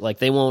be it. Like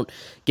they won't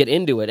get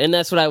into it, and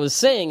that's what I was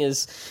saying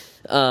is.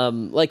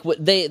 Like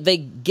what they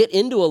get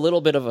into a little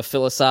bit of a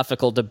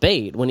philosophical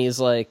debate when he's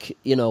like,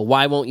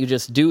 why won't you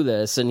just do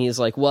this? And he's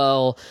like,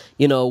 well,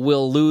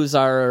 we'll lose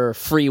our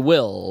free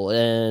will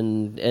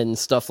and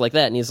stuff like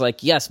that. And he's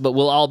like, yes, but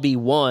we'll all be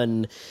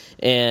one.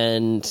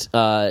 And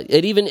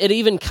it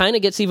even kind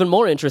of gets even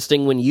more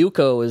interesting when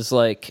Yuko is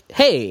like,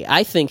 hey,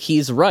 I think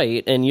he's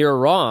right and you're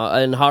wrong,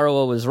 and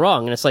Haruo is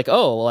wrong. And it's like,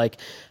 oh, like,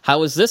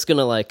 how is this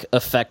gonna like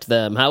affect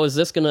them? How is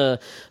this gonna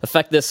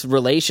affect this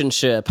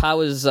relationship?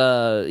 How is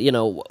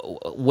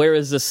where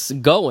is this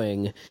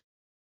going?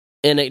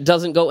 And it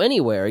doesn't go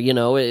anywhere.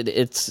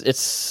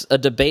 It's a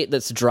debate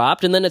that's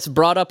dropped, and then it's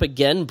brought up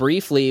again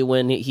briefly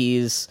when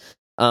he's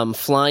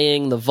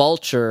flying the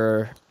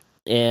Vulture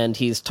and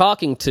he's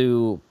talking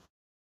to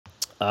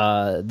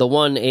the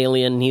one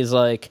alien. He's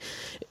like,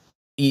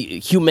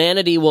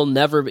 humanity will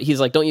never, he's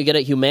like, don't you get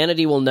it?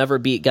 Humanity will never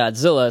beat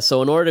Godzilla.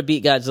 So in order to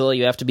beat Godzilla,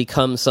 you have to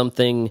become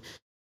something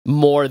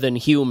more than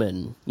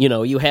human.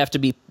 You have to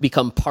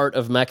become part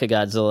of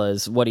Mecha-Godzilla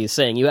is what he's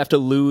saying. You have to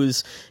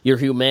lose your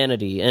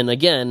humanity. And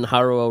again,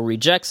 Haruo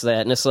rejects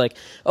that. And it's like,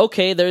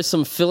 okay, there's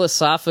some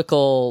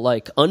philosophical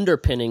like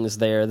underpinnings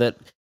there that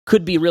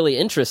could be really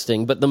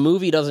interesting, but the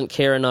movie doesn't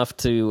care enough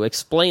to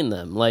explain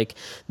them. Like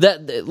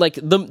that, like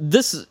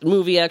this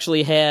movie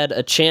actually had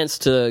a chance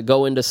to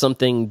go into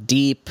something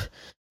deep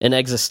and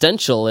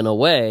existential in a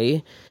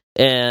way,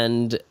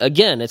 and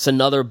again, it's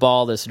another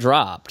ball that's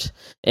dropped.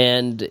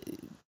 And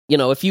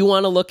if you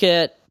want to look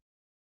at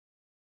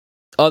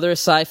other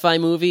sci-fi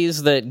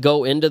movies that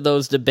go into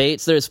those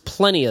debates, there's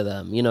plenty of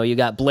them. You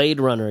got Blade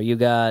Runner, you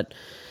got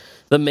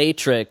The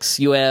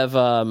Matrix, you have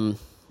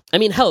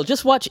hell,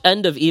 just watch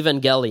End of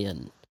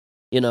Evangelion.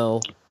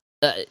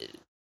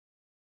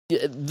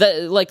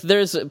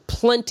 There's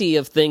plenty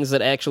of things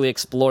that actually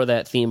explore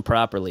that theme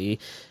properly,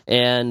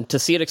 and to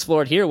see it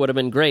explored here would have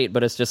been great,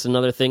 but it's just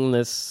another thing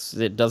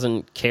that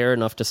doesn't care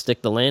enough to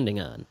stick the landing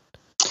on.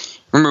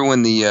 Remember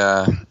when the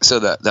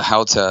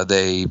Hauta,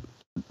 they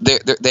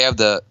have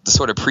the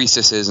sort of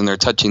priestesses, and they're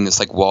touching this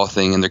like wall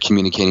thing, and they're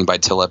communicating by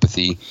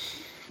telepathy,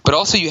 but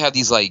also you have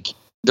these like,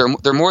 they're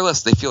more or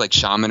less, they feel like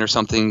shaman or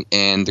something,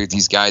 and they're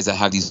these guys that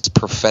have these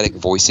prophetic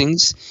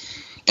voicings,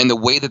 and the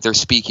way that they're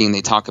speaking,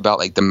 they talk about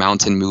like the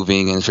mountain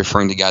moving, and it's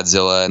referring to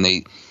Godzilla,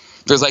 and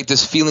there's like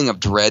this feeling of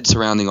dread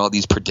surrounding all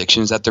these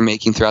predictions that they're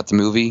making throughout the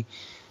movie.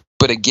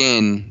 But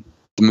again,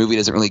 the movie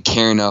doesn't really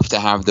care enough to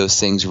have those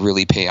things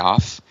really pay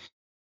off,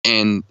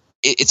 and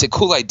it's a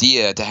cool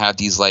idea to have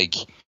these like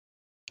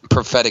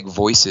prophetic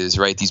voices,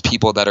 right? These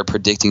people that are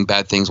predicting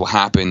bad things will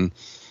happen,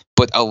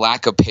 but a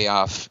lack of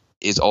payoff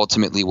is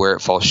ultimately where it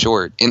falls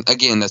short. And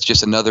again, that's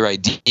just another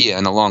idea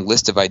and a long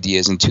list of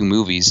ideas in two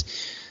movies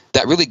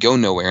that really go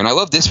nowhere. And I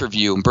love this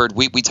review. And Byrd,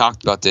 we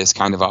talked about this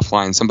kind of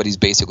offline. Somebody's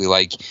basically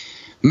like,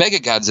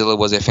 Mecha-Godzilla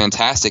was a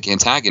fantastic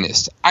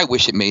antagonist. I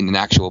wish it made an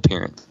actual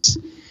appearance.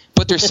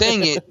 But they're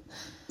saying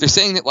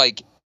that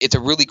like it's a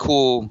really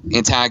cool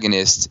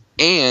antagonist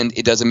and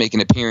it doesn't make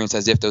an appearance,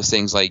 as if those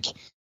things like,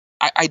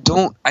 I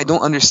don't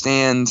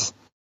understand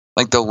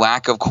like the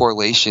lack of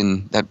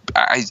correlation that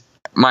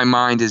my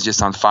mind is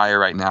just on fire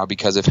right now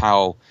because of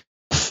how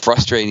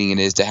frustrating it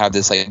is to have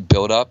this like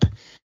build up,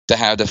 to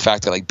have the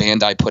fact that like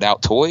Bandai put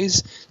out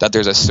toys, that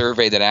there's a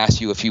survey that asks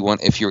you if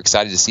you're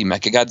excited to see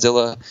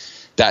Mecha-Godzilla,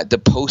 that the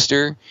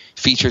poster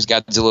features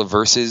Godzilla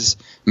versus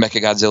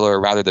Mecha-Godzilla,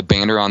 or rather the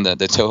banner on the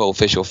Toho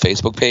official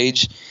Facebook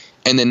page,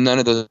 and then none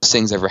of those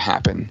things ever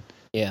happen.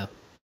 Yeah.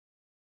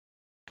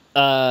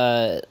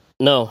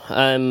 No,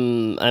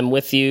 I'm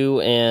with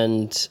you,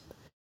 and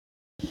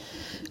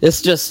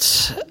it's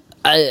just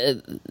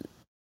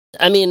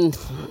I mean,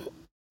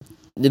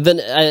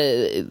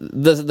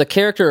 the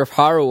character of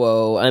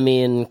Haruo, I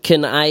mean,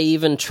 can I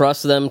even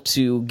trust them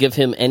to give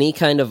him any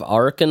kind of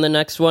arc in the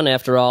next one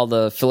after all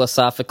the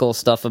philosophical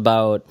stuff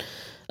about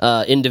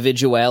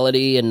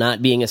individuality and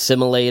not being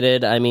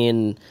assimilated? I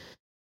mean,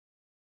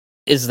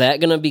 is that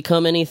going to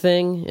become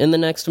anything in the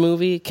next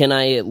movie? Can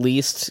I at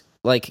least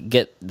like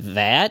get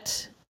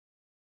that?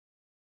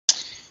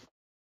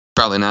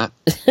 Probably not.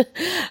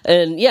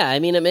 And yeah, I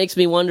mean, it makes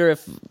me wonder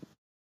if,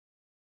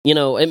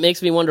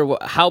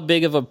 how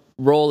big of a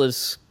role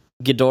is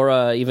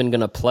Ghidorah even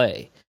going to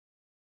play?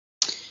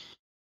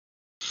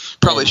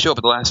 Probably show up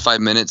at the last 5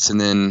 minutes and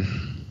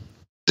then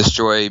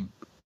destroy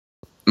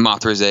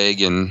Mothra's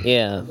egg, and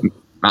yeah,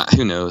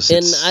 who knows?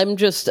 And I'm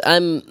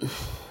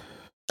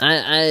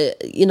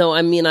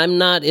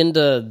not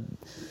into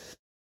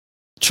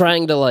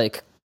trying to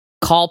like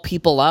call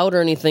people out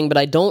or anything, but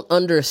I don't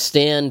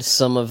understand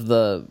some of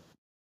the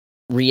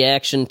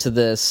reaction to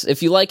this.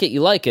 If you like it,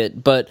 you like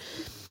it, but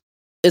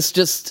it's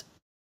just,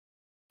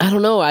 I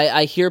don't know.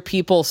 I hear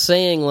people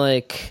saying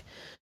like,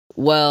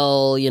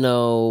 well,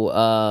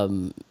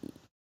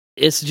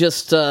 it's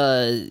just,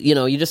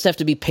 you just have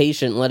to be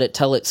patient, let it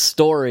tell its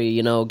story.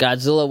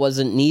 Godzilla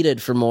wasn't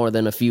needed for more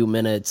than a few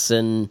minutes,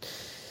 and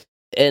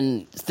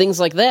and things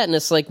like that. And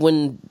it's like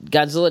when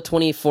Godzilla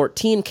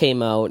 2014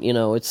 came out,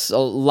 it's a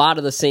lot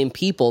of the same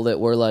people that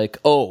were like,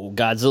 oh,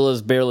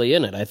 Godzilla's barely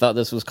in it. I thought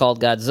this was called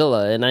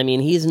Godzilla. And I mean,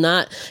 he's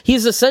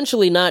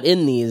essentially not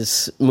in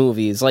these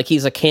movies. Like,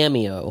 he's a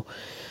cameo.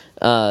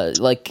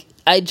 Like,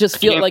 I just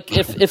feel like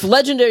if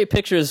Legendary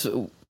Pictures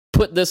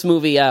put this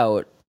movie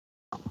out,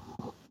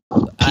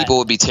 people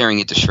would be tearing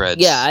it to shreds.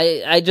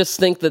 Yeah, I just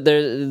think that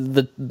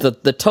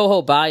the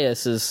Toho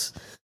bias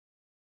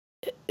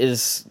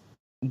is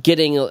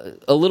getting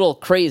a little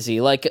crazy.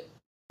 Like,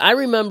 I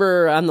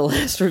remember on the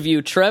last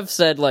review, Trev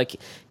said, like,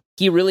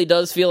 he really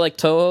does feel like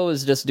Toho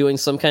is just doing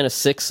some kind of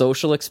sick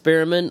social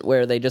experiment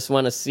where they just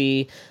want to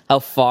see how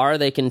far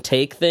they can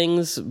take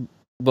things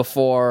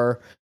before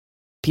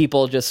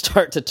people just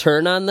start to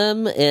turn on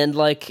them. And,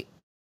 like,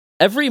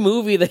 every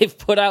movie they've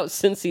put out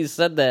since he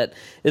said that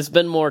has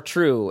been more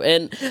true.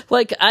 And,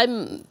 like,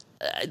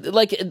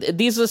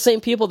 these are the same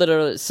people that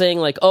are saying,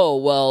 like, oh,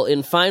 well,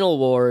 in Final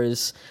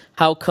Wars,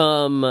 how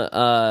come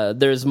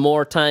there's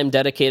more time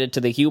dedicated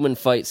to the human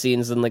fight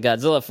scenes than the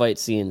Godzilla fight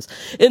scenes?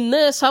 In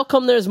this, how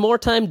come there's more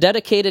time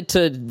dedicated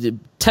to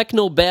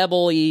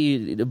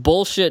techno-babble-y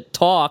bullshit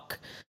talk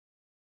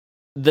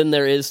than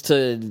there is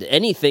to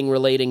anything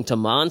relating to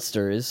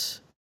monsters?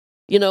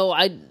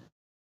 I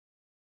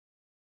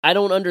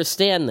don't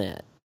understand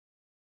that.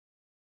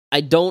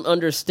 I don't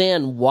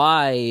understand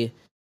why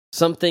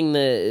something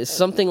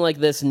like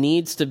this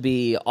needs to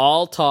be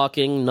all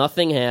talking,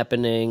 nothing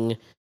happening,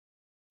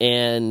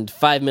 and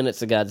 5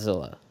 minutes of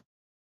Godzilla.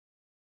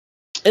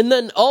 And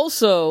then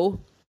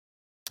also,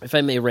 if I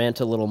may rant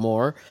a little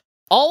more,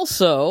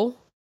 also,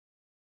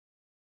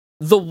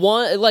 the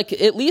one, like,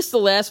 at least the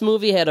last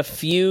movie had a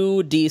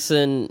few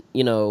decent,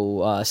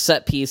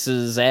 set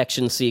pieces,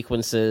 action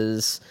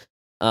sequences,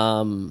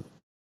 and,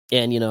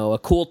 a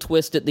cool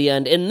twist at the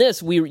end. In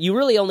this, you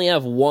really only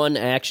have one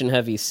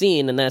action-heavy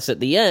scene, and that's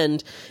at the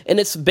end, and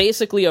it's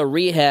basically a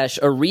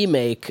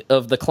remake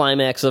of the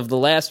climax of the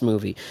last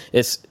movie.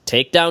 It's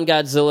take down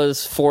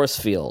Godzilla's force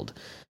field.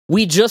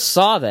 We just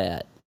saw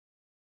that.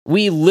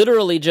 We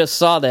literally just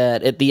saw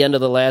that at the end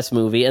of the last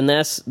movie, and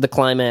that's the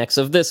climax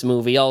of this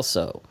movie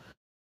also.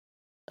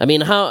 I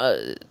mean, how...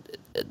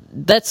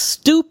 that's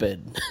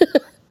stupid.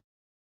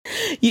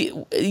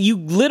 You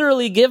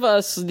literally give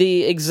us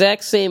the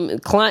exact same...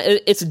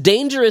 It's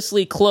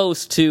dangerously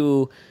close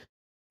to,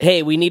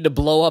 hey, we need to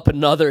blow up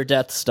another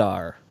Death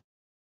Star.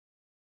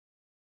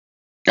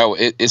 Oh,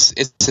 it's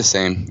the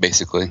same,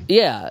 basically.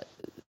 Yeah.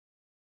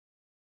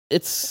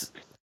 It's...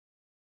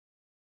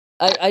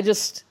 I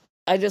just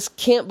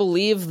can't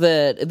believe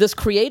that this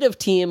creative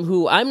team,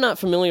 who I'm not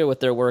familiar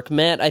with their work,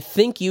 Matt, I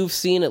think you've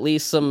seen at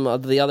least some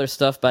of the other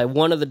stuff by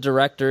one of the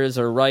directors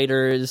or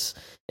writers,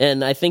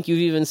 and I think you've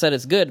even said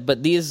it's good,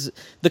 but the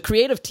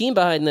creative team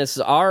behind this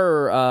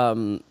are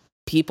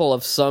people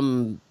of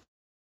some,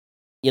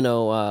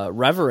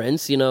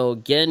 reverence.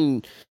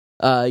 Again,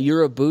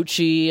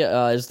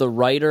 Urabuchi is the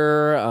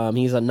writer.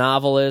 He's a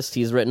novelist.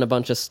 He's written a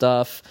bunch of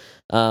stuff.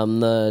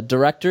 The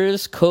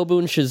directors,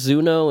 Kobun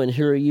Shizuno and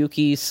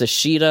Hiroyuki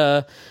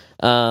Sashida,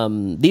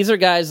 these are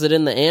guys that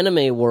in the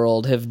anime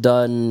world have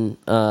done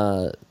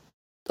a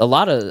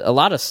lot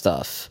of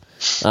stuff,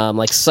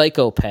 like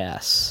Psycho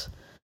Pass.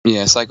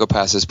 Yeah, Psycho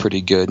Pass is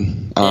pretty good.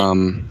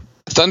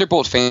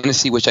 Thunderbolt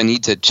Fantasy, which I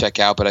need to check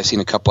out, but I've seen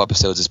a couple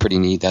episodes, is pretty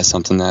neat. That's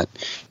something that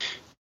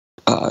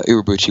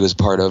Urabuchi was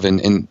part of,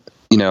 and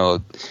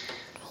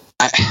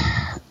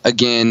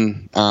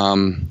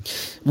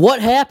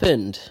what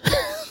happened?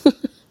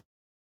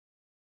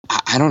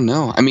 I don't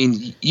know. I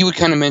mean, you would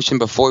kind of mention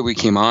before we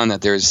came on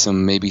that there's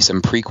maybe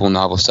some prequel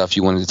novel stuff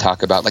you wanted to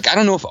talk about. Like, I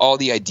don't know if all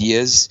the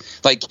ideas,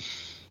 like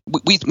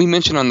we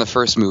mentioned on the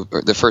first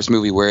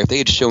movie, where if they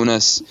had shown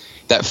us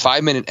that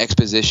 5-minute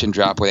exposition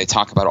drop where they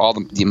talk about all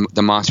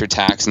the monster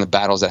attacks and the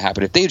battles that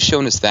happened, if they had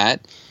shown us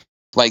that,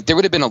 like, there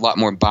would have been a lot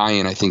more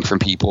buy-in, I think, from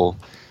people.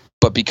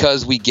 But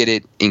because we get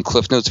it in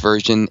Cliff Notes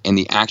version and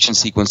the action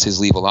sequences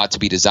leave a lot to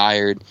be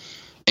desired,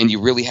 and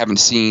you really haven't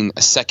seen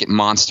a second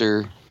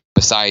monster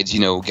besides,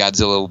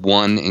 Godzilla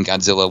 1 and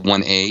Godzilla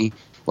 1A,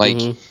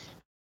 like,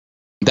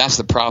 that's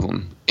the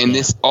problem. And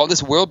all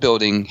this world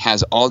building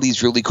has all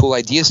these really cool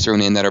ideas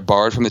thrown in that are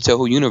borrowed from the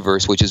Toho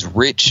universe, which is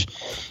rich,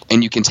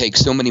 and you can take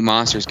so many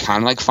monsters,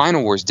 kind of like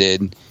Final Wars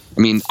did.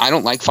 I mean, I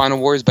don't like Final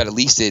Wars, but at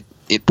least it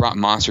brought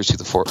monsters to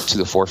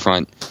the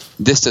forefront.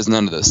 This does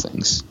none of those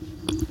things.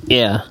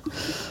 Yeah.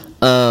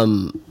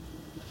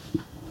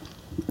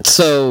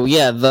 So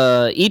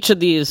yeah, each of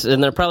these,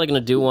 and they're probably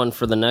going to do one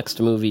for the next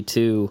movie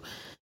too.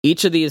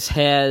 Each of these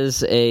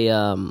has a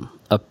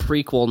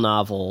prequel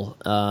novel,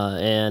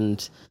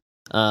 and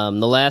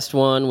the last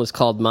one was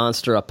called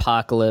Monster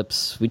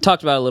Apocalypse. We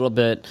talked about it a little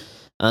bit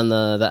on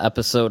the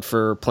episode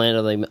for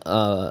Planet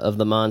of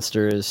the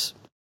Monsters.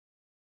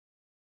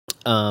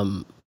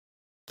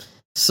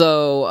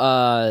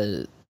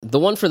 So the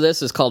one for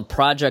this is called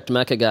Project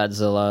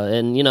Mecha-Godzilla,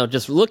 and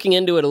just looking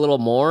into it a little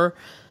more,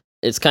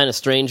 it's kind of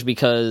strange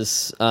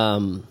because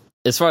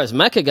as far as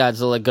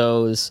Mecha-Godzilla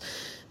goes,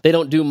 they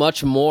don't do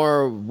much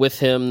more with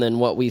him than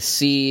what we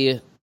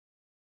see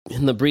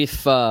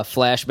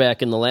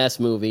flashback in the last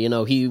movie,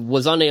 he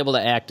was unable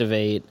to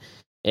activate,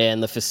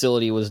 and the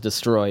facility was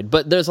destroyed.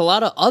 But there's a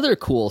lot of other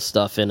cool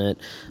stuff in it.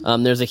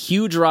 There's a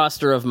huge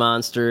roster of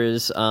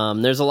monsters.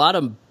 There's a lot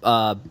of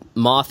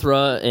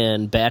Mothra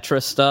and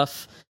Batra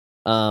stuff.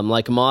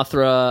 Like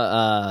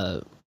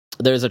Mothra,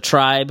 there's a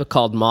tribe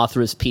called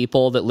Mothra's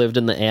People that lived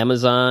in the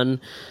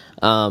Amazon.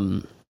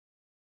 And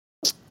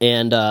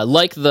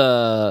like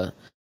the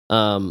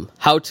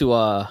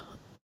Hautua,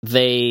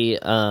 they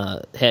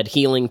had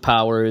healing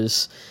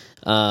powers.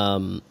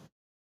 And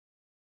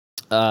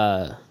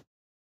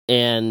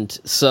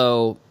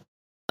so,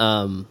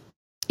 so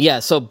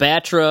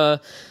Batra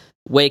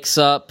wakes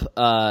up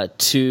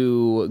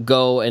to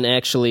go and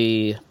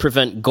actually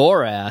prevent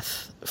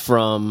Gorath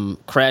from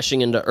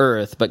crashing into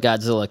Earth, but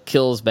Godzilla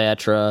kills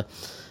Batra.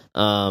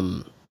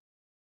 And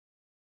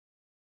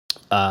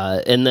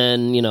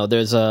then,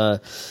 there's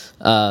a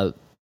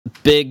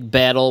big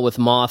battle with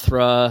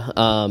Mothra.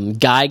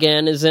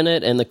 Gigan is in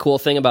it, and the cool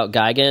thing about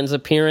Gigan's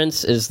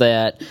appearance is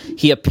that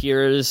he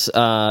appears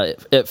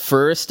at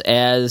first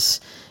as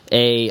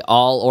a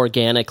all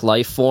organic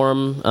life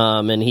form,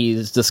 and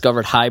he's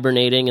discovered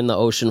hibernating in the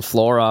ocean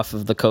floor off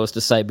of the coast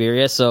of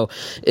Siberia. So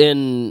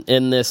in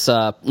this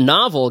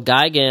novel,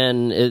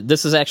 Gigan,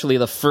 this is actually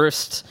the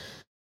first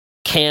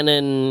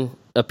canon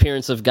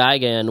appearance of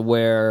Gigan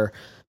where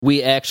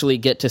we actually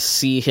get to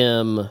see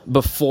him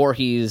before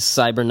he's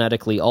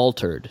cybernetically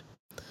altered.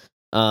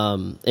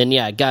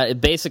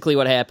 Basically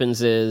what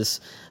happens is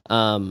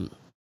Godzilla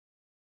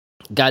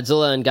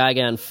and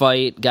Gigan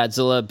fight.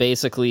 Godzilla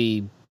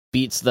basically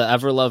beats the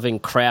ever-loving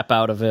crap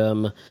out of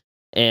him,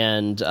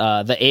 and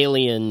the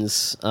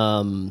aliens, give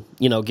him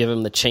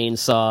the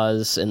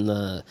chainsaws and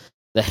the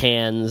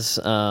hands,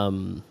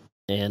 and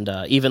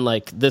even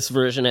like this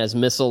version has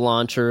missile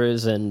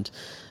launchers and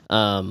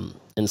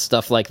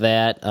stuff like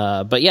that.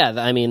 But yeah,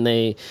 I mean,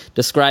 they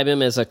describe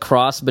him as a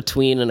cross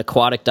between an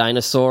aquatic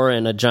dinosaur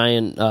and a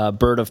giant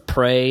bird of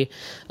prey.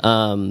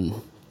 He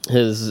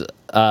has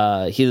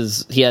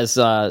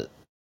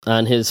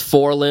on his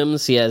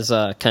forelimbs, he has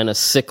kind of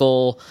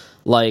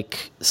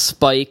sickle-like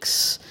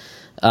spikes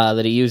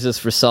that he uses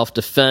for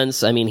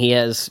self-defense. I mean, he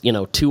has,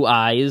 2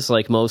 eyes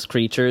like most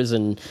creatures,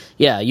 and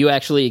yeah, you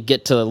actually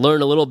get to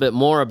learn a little bit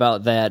more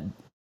about that.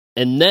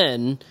 And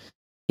then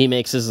he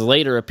makes his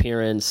later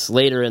appearance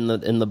later in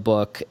the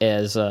book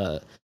as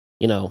the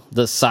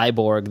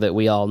cyborg that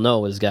we all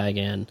know as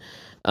Gigan.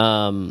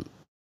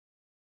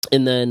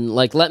 And then,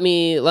 like, let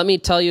me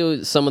tell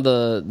you some of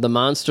the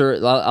monster.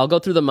 I'll go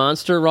through the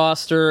monster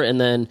roster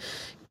and then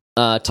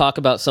talk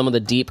about some of the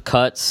deep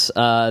cuts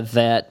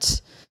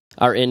that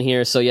are in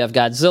here. So you have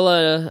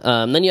Godzilla,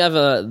 then you have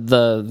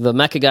the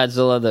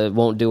Mecha-Godzilla that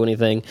won't do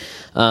anything,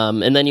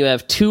 and then you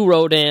have 2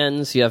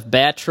 Rodans. You have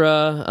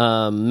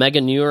Batra,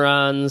 Mega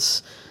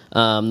Neurons,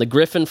 the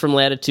Griffin from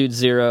Latitude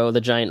Zero,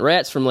 the giant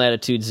rats from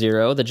Latitude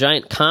Zero, the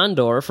giant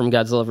condor from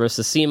Godzilla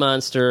vs. Sea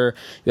Monster.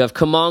 You have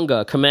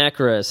Kumonga,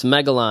 Kamacuras,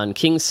 Megalon,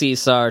 King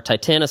Caesar,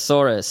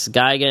 Titanosaurus,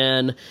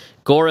 Gigan,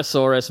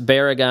 Gorosaurus,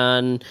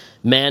 Baragon,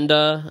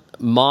 Manda,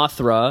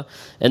 Mothra,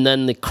 and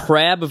then the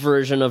crab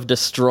version of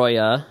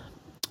Destroya,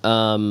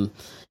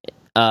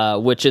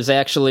 which is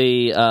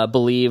actually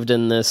believed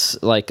in this,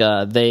 like,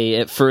 they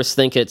at first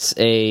think it's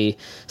a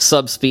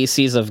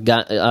subspecies of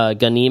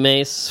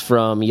Ganymedes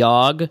from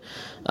Yog.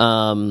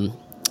 And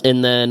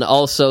then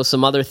also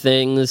some other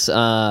things.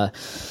 You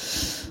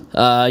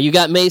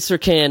got Macer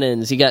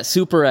cannons, you got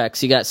Super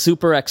X, you got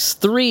Super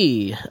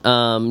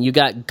X3, you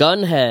got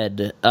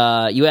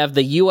Gunhead, you have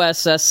the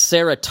USS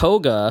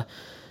Saratoga,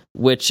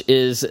 which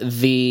is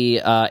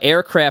the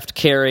aircraft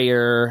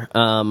carrier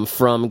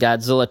from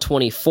Godzilla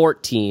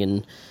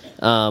 2014,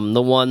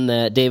 the one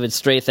that David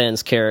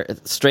Strathairn's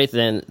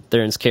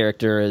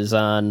character is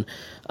on.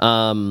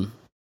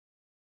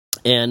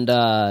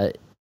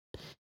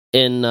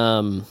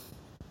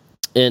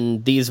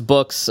 In these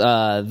books,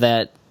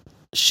 that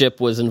ship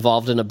was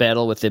involved in a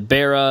battle with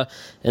Ibera,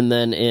 and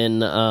then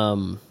in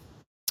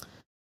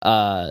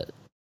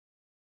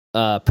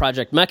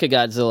Project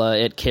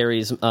Mecha-Godzilla, it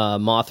carries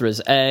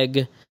Mothra's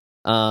egg.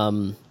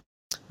 The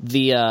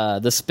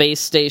space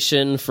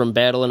station from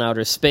Battle in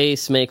Outer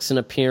Space makes an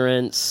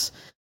appearance.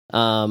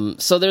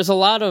 So there's a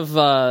lot of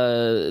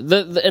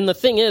and the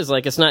thing is,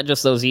 like, it's not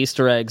just those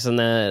Easter eggs and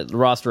the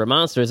roster of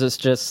monsters. It's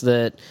just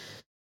that,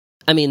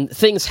 I mean,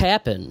 things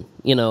happen.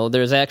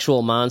 There's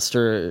actual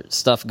monster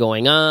stuff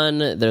going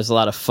on. There's a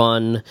lot of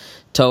fun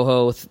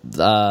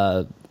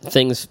Toho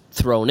things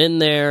thrown in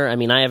there. I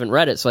mean, I haven't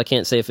read it, so I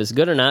can't say if it's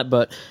good or not,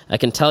 but I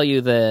can tell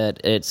you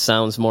that it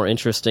sounds more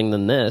interesting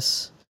than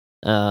this.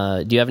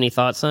 Do you have any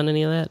thoughts on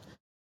any of that?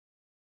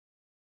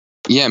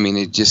 Yeah, I mean,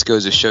 it just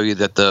goes to show you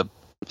that the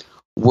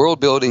world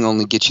building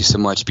only gets you so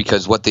much,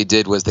 because what they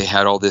did was they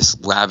had all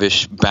this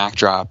lavish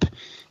backdrop,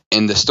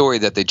 and the story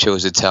that they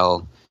chose to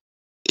tell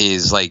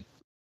is like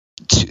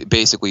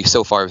basically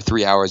so far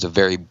 3 hours of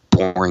very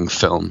boring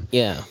film.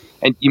 Yeah.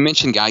 And you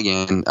mentioned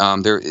Gigan.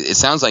 It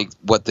sounds like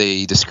what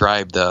they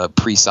described the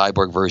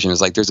pre-cyborg version is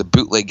like there's a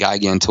bootleg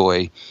Gigan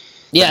toy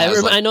Yeah,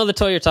 I know the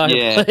toy you're talking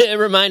about. It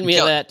reminded me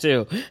of that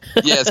too.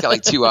 Yeah, it's got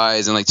like 2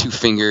 eyes and like 2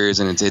 fingers,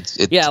 and it's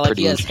like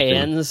he has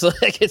hands.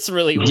 Like it's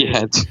really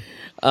weird.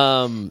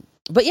 Yeah.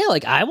 But yeah,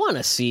 like I want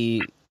to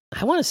see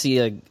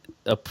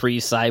a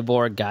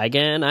pre-cyborg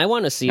Gigan. I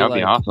want to see That'd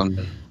be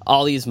awesome.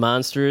 All these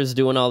monsters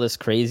doing all this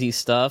crazy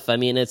stuff. I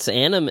mean, it's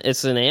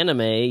an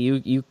anime.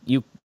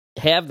 You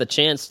have the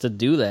chance to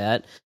do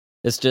that.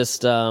 It's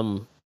just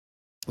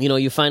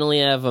you finally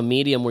have a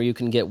medium where you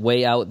can get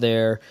way out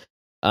there.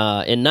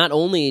 And not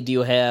only do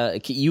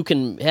you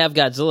can have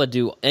Godzilla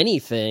do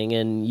anything,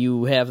 and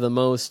you have the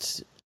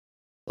most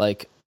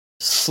like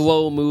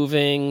slow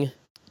moving,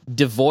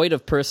 devoid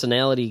of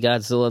personality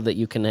Godzilla that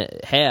you can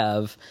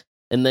have,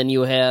 and then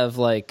you have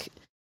like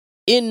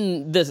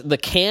in the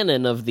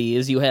canon of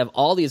these, you have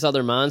all these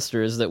other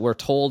monsters that we're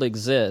told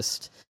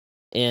exist,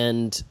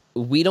 and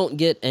we don't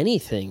get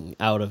anything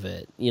out of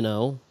it,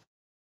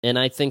 And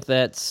I think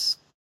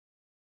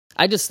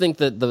I just think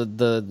that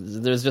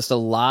there's just a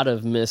lot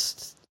of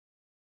missed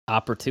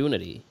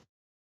opportunity.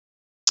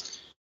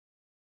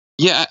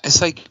 Yeah,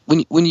 it's like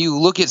when you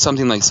look at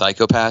something like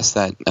Psycho-Pass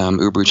that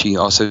Ueberti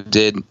also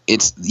did,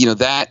 it's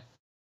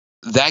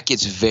that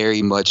gets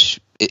very much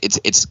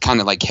it's kind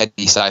of like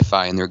heady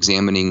sci-fi, and they're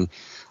examining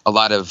a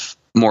lot of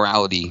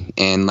morality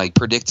and like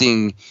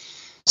predicting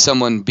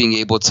someone being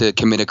able to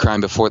commit a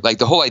crime before, like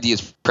the whole idea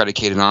is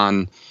predicated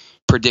on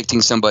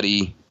predicting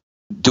somebody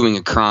doing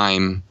a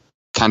crime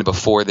kind of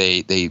before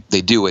they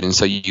do it, and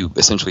so you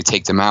essentially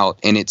take them out,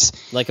 and it's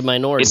like a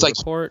Minority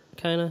Report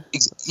kind of.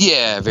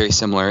 Yeah, very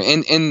similar.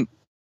 And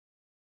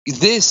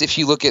this, if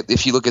you look at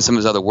some of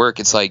his other work,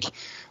 it's like,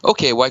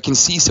 okay, well, I can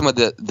see some of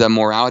the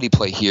morality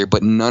play here,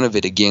 but none of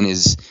it again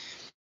is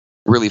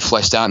really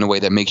fleshed out in a way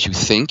that makes you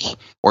think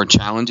or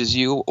challenges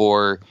you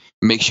or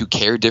makes you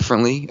care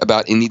differently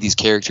about any of these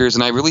characters.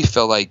 And I really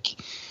felt like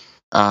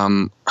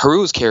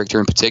Haru's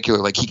character in particular,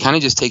 like he kind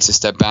of just takes a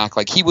step back.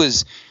 Like he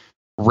was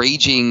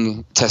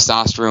raging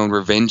testosterone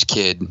revenge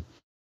kid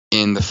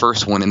in the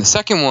first one. In the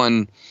second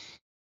one,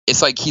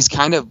 it's like he's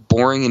kind of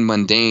boring and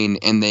mundane,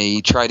 and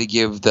they try to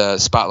give the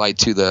spotlight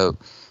to the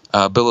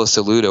Billo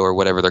Saludo or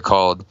whatever they're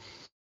called.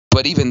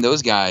 But even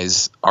those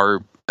guys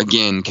are,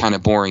 again, kind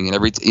of boring,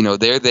 and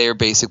they're there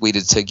basically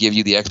to give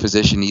you the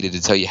exposition needed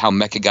to tell you how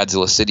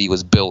Mecha-Godzilla City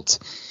was built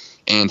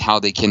and how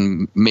they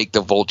can make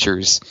the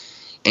vultures,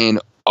 and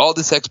all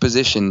this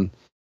exposition,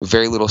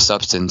 very little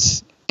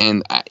substance.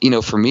 And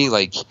for me,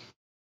 like,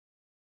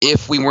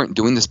 if we weren't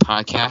doing this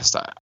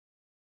podcast,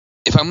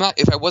 if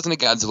I wasn't a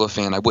Godzilla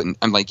fan, I wouldn't.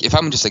 I'm like, if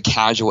I'm just a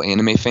casual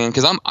anime fan,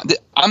 because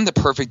I'm the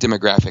perfect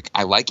demographic.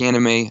 I like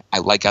anime. I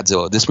like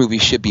Godzilla. This movie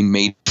should be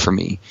made for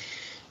me.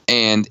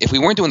 And if we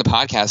weren't doing the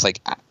podcast,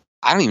 like,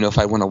 I don't even know if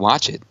I'd want to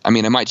watch it. I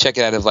mean, I might check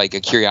it out of like a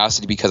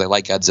curiosity because I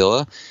like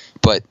Godzilla,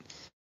 but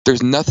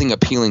there's nothing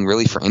appealing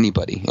really for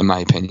anybody, in my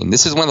opinion.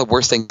 This is one of the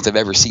worst things I've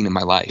ever seen in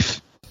my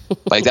life.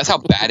 Like, that's how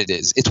bad it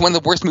is. It's one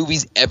of the worst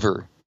movies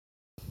ever.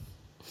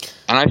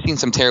 And I've seen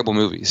some terrible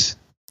movies.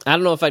 I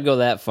don't know if I'd go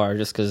that far,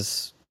 just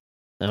because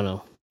I don't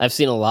know. I've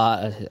seen a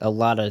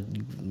lot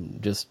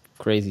of just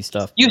crazy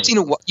stuff. You've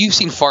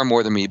seen far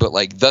more than me, but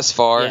like thus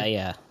far,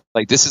 yeah.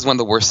 Like this is one of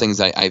the worst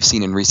things I've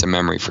seen in recent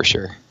memory for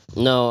sure.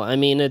 No, I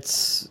mean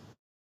it's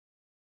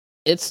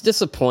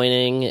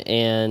disappointing,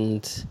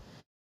 and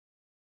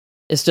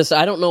it's just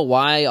I don't know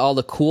why all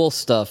the cool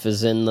stuff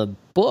is in the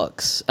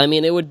books. I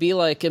mean, it would be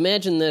like,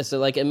 imagine this,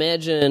 like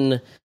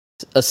imagine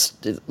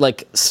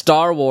like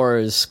Star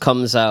Wars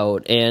comes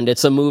out and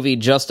it's a movie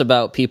just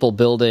about people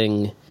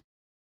building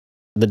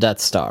the Death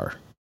Star,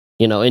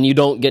 and you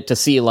don't get to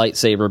see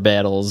lightsaber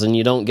battles, and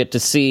you don't get to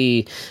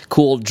see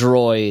cool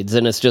droids,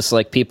 and it's just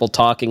like people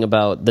talking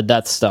about the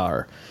Death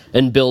Star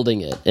and building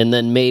it, and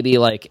then maybe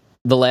like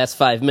the last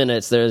 5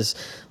 minutes there's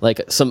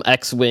like some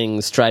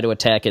X-Wings try to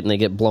attack it and they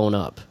get blown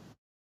up,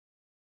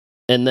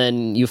 and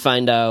then you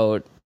find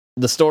out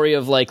the story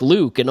of like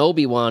Luke and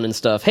Obi-Wan and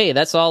stuff. Hey,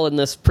 that's all in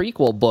this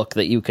prequel book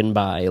that you can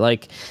buy.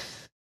 Like,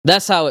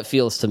 that's how it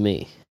feels to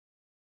me.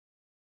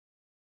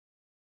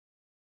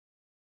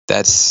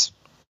 You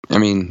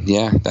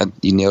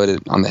nailed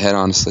it on the head,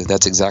 honestly.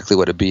 That's exactly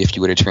what it'd be if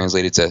you would have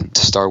translated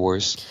to Star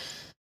Wars.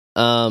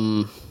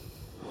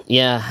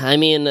 Yeah, I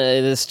mean,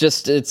 it's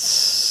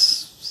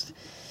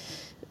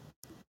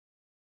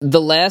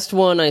the last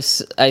one I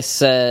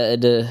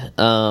said,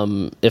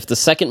 if the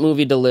second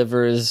movie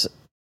delivers,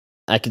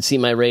 I could see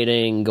my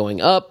rating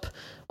going up,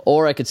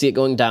 or I could see it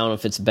going down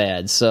if it's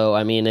bad. So,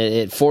 I mean,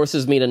 it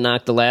forces me to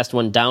knock the last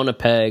one down a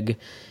peg,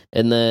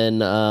 and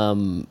then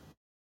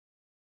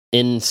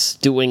in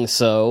doing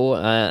so,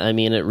 I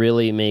mean, it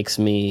really makes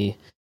me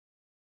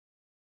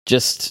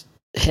just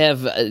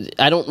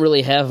I don't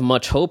really have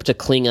much hope to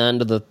cling on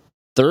to the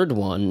third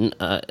one.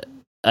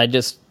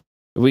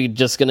 We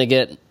just gonna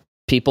get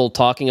people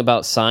talking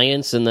about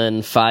science, and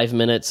then 5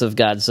 minutes of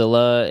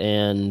Godzilla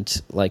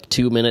and like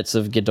 2 minutes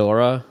of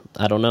Ghidorah.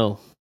 I don't know.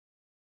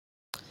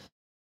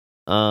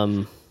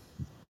 I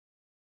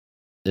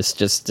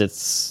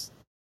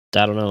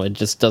don't know. It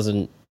just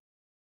doesn't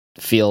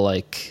feel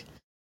like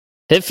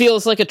It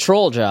feels like a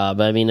troll job.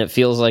 I mean, it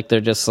feels like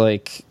they're just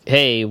like,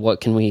 hey,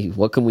 what can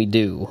we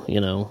do?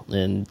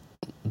 And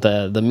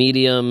the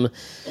medium,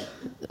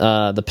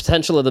 the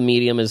potential of the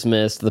medium is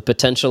missed. The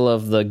potential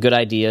of the good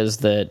ideas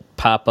that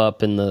pop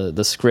up in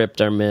the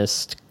script are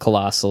missed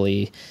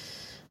colossally.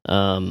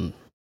 And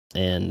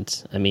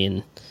I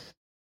mean,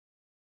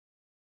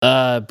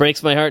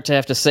 breaks my heart to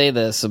have to say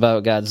this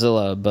about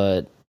Godzilla,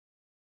 but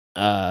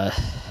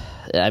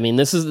I mean,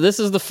 this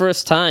is the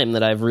first time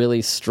that I've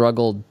really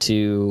struggled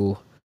to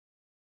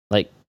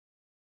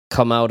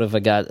come out of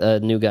a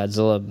new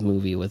Godzilla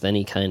movie with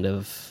any kind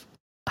of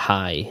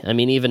high. I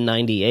mean, even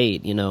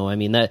 98, I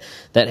mean, that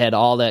had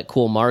all that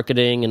cool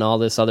marketing and all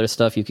this other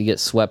stuff you could get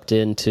swept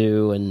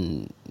into,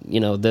 and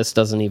this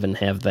doesn't even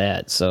have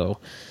that. So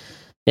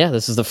yeah,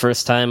 this is the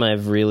first time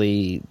I've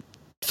really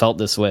felt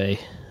this way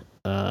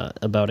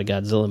about a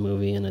Godzilla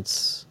movie, and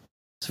it's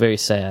very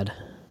sad.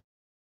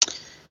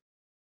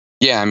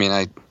 Yeah, I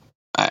mean,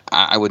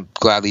 I would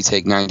gladly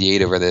take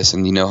 98 over this,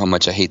 and you know how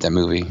much I hate that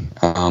movie.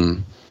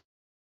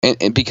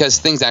 And because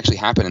things actually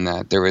happen in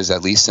that. There was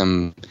at least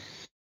some,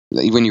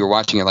 when you were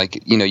watching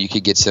it, you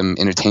could get some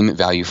entertainment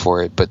value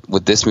for it. But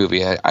with this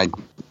movie, if I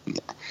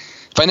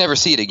never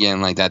see it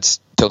again,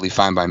 that's totally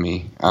fine by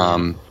me.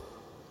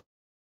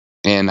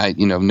 And I,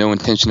 no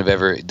intention of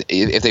ever,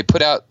 if they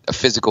put out a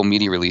physical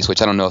media release,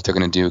 which I don't know if they're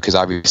going to do, because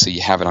obviously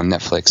you have it on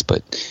Netflix,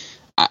 but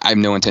I have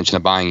no intention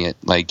of buying it.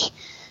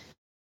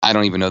 I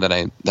don't even know that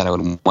I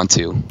would want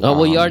to. Oh,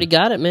 well, you already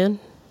got it, man.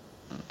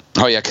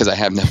 Oh, yeah, because I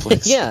have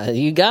Netflix. Yeah,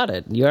 you got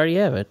it. You already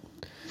have it.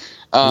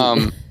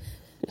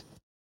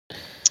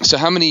 So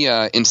how many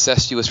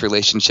incestuous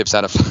relationships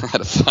out of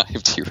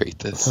 5 do you rate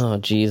this? Oh,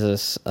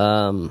 Jesus.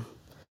 I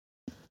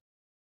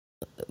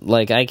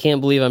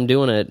can't believe I'm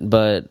doing it,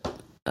 but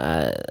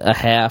a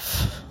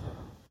half.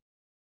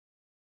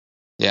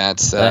 Yeah,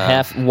 it's...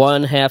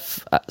 one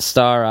half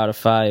star out of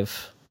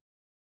 5.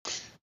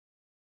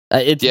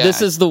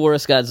 This is the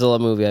worst Godzilla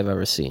movie I've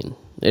ever seen.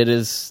 It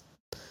is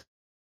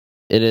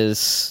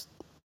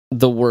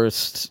the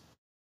worst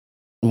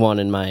one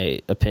in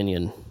my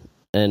opinion,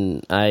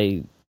 and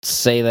I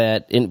say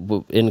that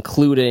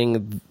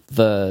including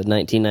the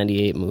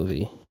 1998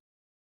 movie.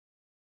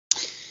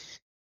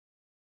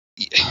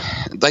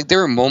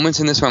 There are moments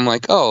in this where I'm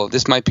like, oh,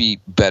 this might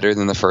be better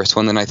than the first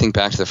one. Then I think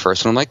back to the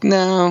first one, I'm like,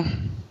 no,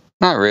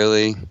 not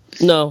really.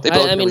 No,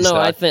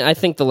 I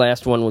think the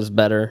last one was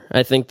better.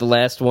 I think the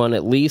last one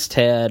at least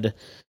had,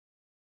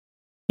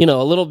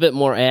 a little bit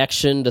more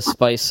action to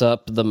spice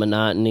up the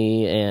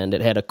monotony, and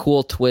it had a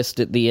cool twist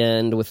at the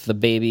end with the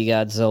baby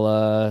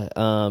Godzilla.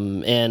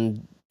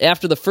 And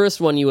after the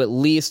first one, you at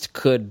least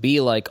could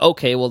be like,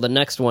 okay, well, the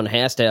next one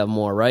has to have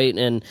more, right?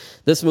 And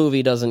this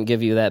movie doesn't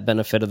give you that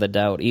benefit of the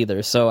doubt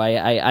either. So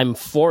I'm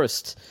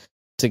forced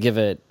to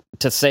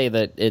say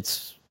that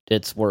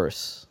it's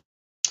worse.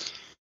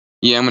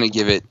 Yeah, I'm going to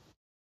give it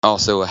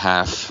also a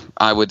half.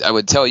 I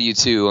would tell you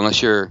too,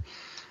 unless you're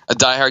a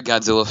diehard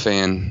Godzilla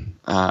fan,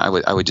 I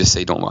would just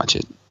say don't watch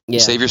it. Yeah.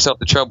 Save yourself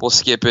the trouble,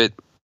 skip it.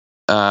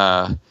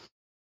 I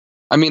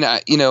mean,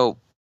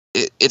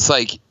 it's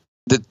like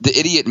the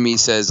idiot in me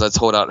says let's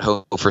hold out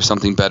hope for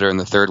something better in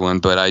the third one,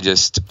 but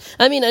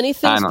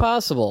anything's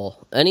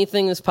possible.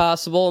 Anything is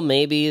possible.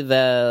 Maybe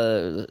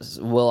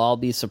we'll all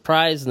be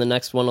surprised and the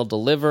next one will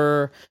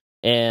deliver,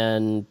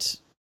 and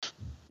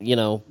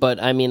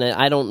but I mean,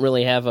 I don't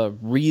really have a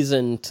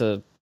reason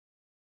to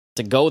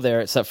go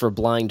there except for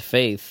blind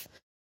faith,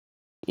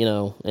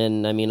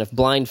 and I mean, if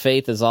blind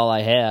faith is all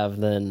I have,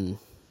 then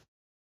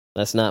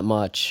that's not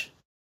much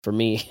for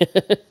me.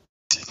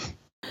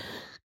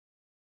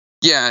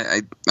 Yeah,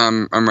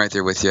 I'm right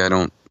there with you. I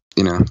don't,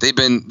 they've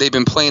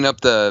been playing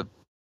up the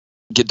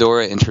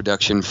Ghidorah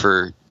introduction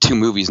for 2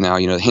 movies now,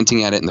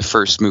 hinting at it in the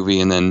first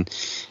movie and then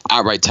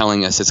outright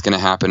telling us it's going to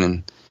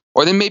happen,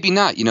 or then maybe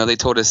not. They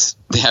told us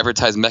they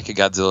advertised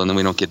Mecha-Godzilla, and then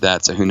we don't get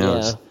that, so who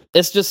knows? Yeah.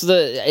 It's just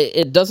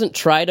it doesn't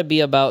try to be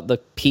about the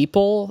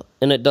people,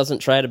 and it doesn't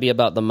try to be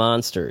about the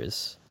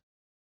monsters.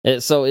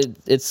 It's the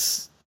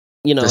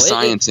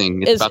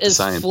sciencing. It's about the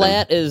sciencing. As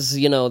flat as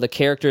the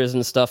characters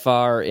and stuff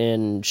are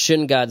in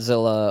Shin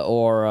Godzilla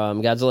or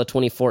Godzilla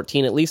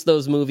 2014. At least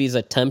those movies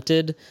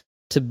attempted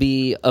to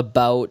be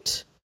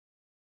about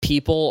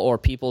people or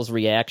people's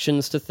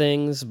reactions to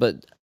things,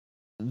 but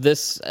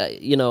this,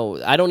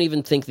 I don't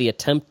even think the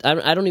attempt.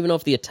 I don't even know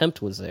if the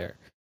attempt was there.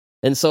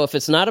 And so, if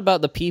it's not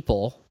about the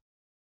people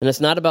and it's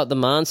not about the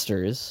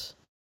monsters,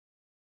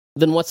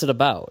 then what's it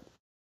about?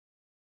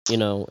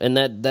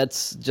 And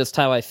that's just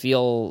how I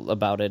feel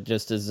about it.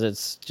 Just as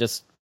it's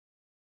just,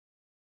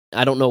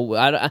 I don't know.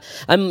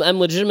 I'm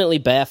legitimately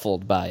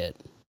baffled by it.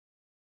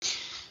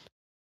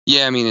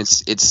 Yeah, I mean,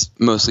 it's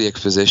mostly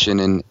exposition,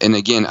 and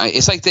again,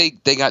 it's like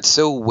they got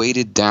so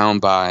weighted down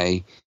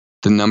by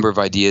the number of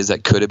ideas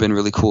that could have been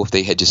really cool if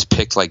they had just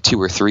picked 2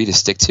 or 3 to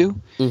stick to,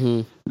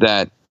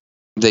 that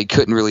they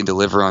couldn't really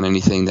deliver on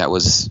anything that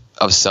was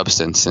of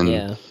substance, and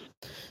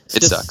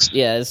it sucks.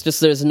 Yeah, it's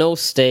just there's no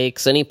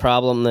stakes. Any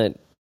problem that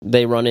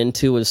they run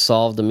into is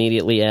solved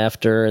immediately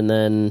after, and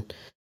then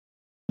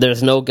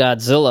there's no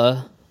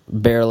Godzilla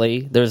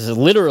barely. There's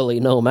literally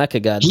no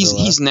Mecha-Godzilla.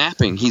 He's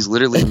napping. He's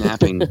literally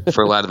napping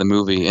for a lot of the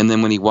movie, and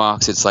then when he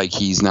walks, it's like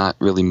he's not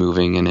really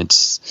moving, and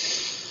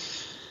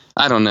it's,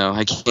 I don't know.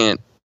 I can't.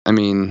 I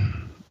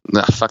mean,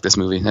 fuck this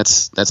movie.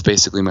 That's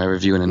basically my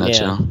review in a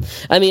nutshell. Yeah.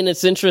 I mean,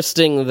 it's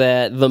interesting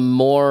that the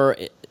more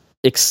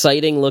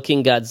exciting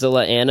looking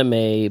Godzilla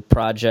anime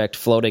project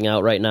floating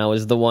out right now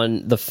is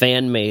the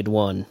fan made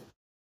one.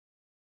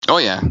 Oh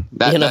yeah,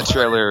 that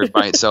trailer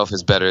by itself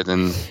is better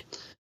than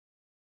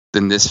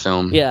this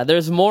film. Yeah,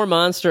 there's more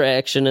monster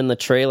action in the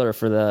trailer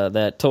for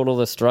that Total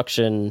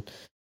Destruction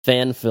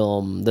fan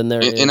film than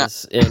there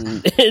is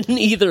in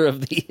either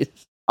of these.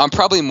 I'm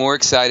probably more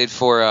excited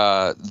for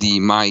the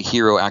My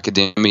Hero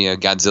Academia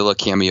Godzilla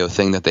cameo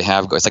thing that they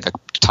have. It's like a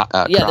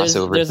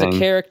crossover there's thing. A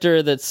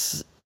character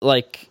that's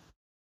like,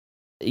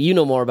 you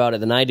know more about it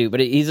than I do,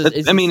 but he's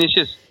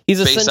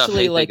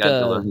essentially like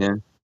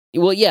Godzilla,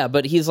 Well, yeah,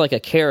 but he's like a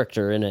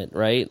character in it,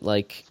 right?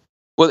 Like,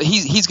 well,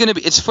 he's gonna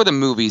be. It's for the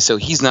movie, so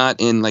he's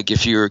not in, like,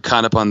 if you're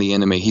caught up on the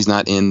anime, he's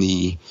not in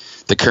the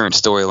current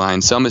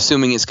storyline. So I'm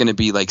assuming it's gonna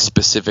be like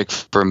specific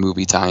for a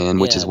movie tie-in,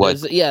 which is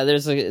what.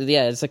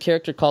 It's a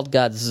character called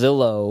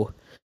Godzilla,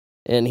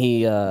 and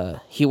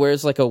he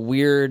wears like a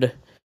weird. I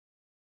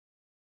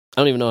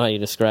don't even know how you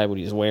describe what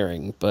he's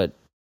wearing, but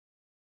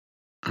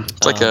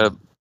it's like a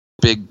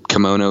big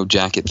kimono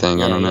jacket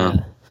thing. I don't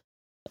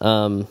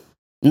know.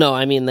 No,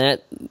 I mean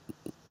that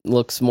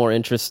looks more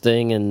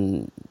interesting,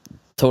 and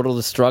Total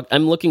Destruct.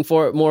 I'm looking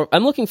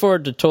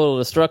forward to Total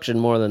Destruction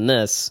more than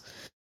this.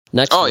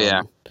 Next one,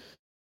 yeah.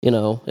 You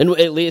know, and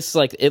at least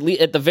at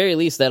the very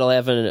least that'll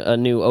have a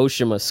new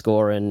Oshima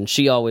score, and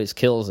she always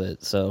kills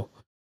it. So,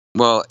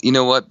 well, you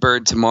know what,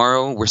 Byrd?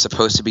 Tomorrow we're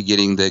supposed to be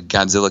getting the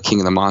Godzilla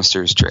King of the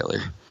Monsters trailer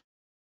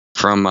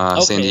from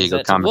San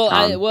Diego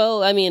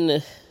Comic-Con. I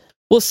mean,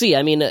 we'll see.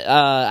 I mean,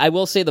 I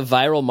will say the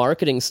viral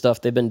marketing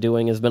stuff they've been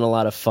doing has been a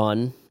lot of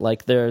fun.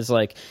 Like, there's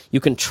like, you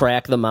can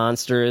track the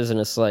monsters,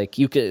 and it's like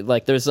you could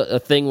like, there's a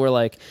thing where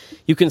like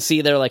you can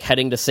see they're like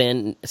heading to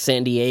San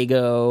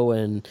Diego,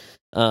 and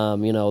the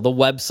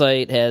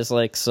website has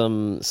like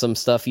some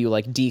stuff you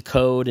like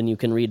decode, and you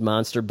can read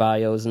monster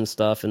bios and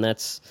stuff, and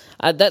that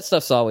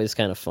stuff's always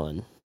kind of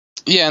fun.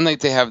 Yeah, and like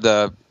they have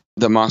the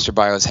monster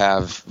bios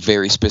have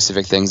very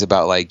specific things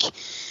about, like,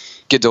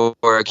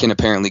 Ghidorah can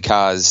apparently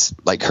cause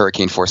like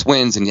hurricane force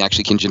winds, and he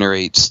actually can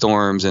generate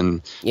storms,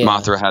 and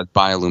Mothra has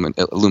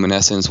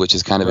bioluminescence, which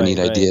is kind of a neat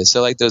idea.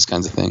 So like those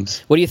kinds of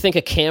things. What do you think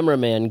of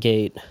Cameraman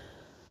Gate?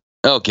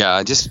 Oh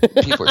god, just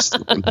people are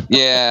stupid.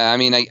 Yeah, I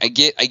mean, I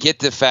get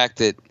the fact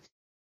that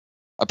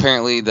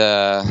apparently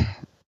the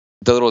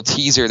little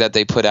teaser that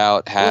they put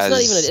out has. Well,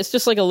 it's not even. It's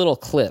just like a little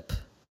clip.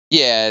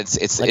 Yeah,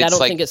 it's like, I don't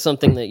think it's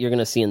something that you're going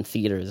to see in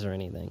theaters or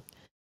anything.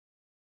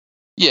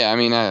 Yeah, I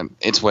mean,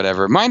 it's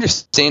whatever. My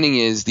understanding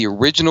is the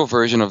original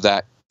version of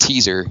that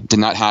teaser did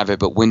not have it,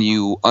 but when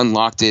you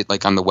unlocked it,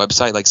 like on the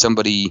website, like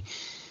somebody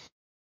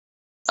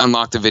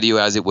unlocked the video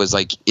as it was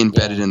like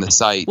embedded in the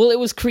site. Well, it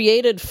was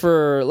created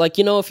for, like,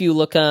 if you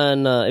look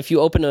on, if you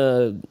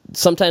open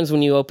sometimes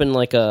when you open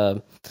like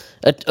a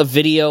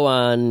video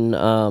on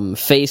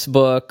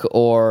Facebook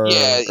or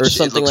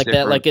something like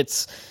that, like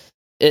it's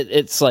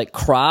like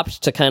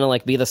cropped to kind of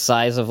like be the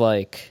size of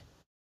like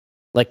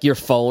your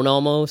phone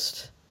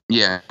almost.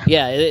 Yeah,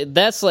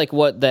 that's like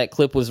what that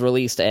clip was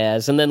released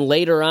as, and then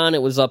later on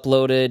it was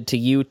uploaded to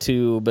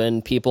YouTube,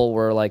 and people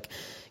were like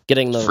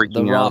getting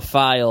the raw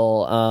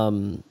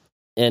file.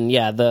 And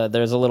yeah,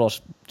 there's a little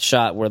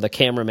shot where the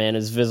cameraman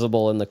is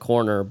visible in the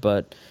corner,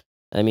 but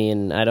I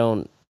mean,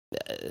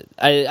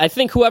 I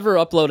think whoever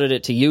uploaded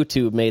it to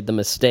YouTube made the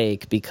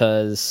mistake,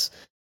 because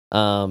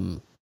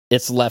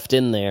it's left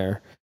in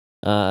there.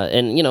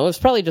 And it was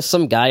probably just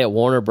some guy at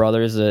Warner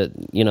Brothers that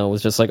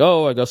was just like,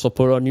 oh, I guess I'll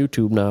put it on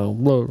YouTube now,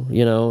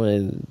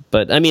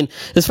 but I mean,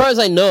 as far as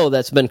I know,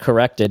 that's been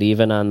corrected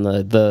even on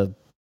the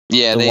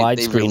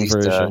widescreen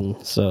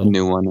version. So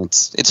new one,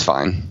 it's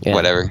fine,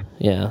 whatever.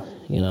 Yeah,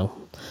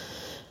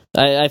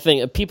 I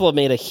think people have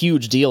made a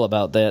huge deal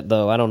about that,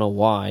 though. I don't know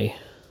why.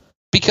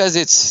 Because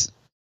it's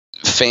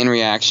fan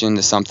reaction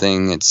to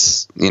something.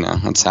 It's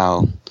that's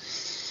how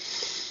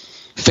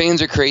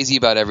fans are crazy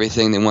about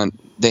everything.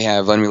 They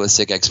have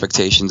unrealistic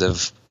expectations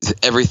of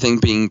everything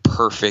being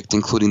perfect,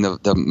 including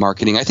the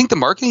marketing. I think the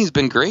marketing has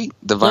been great.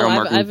 The viral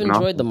marketing. I've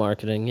enjoyed the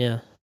marketing. Yeah.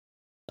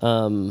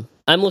 I'm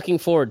looking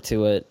forward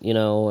to it.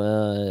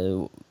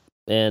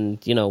 And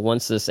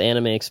once this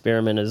anime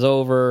experiment is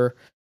over,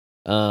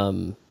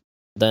 then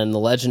the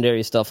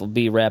legendary stuff will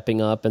be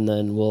wrapping up, and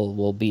then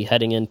we'll be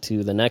heading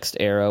into the next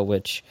era,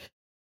 which,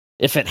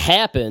 if it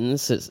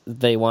happens,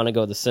 they want to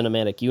go the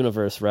cinematic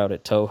universe route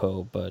at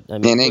Toho, but I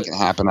mean, it ain't gonna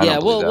happen.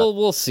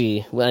 We'll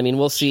see. I mean,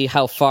 we'll see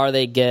how far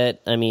they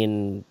get. I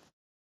mean,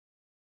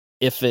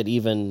 if it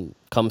even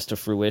comes to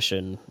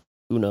fruition,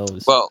 who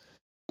knows? Well,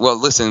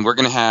 listen, we're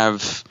gonna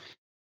have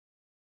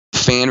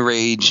fan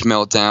rage,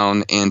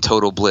 meltdown, and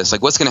total bliss.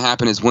 Like, what's gonna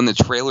happen is when the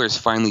trailer is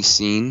finally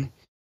seen,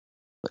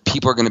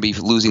 people are gonna be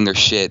losing their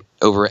shit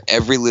over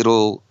every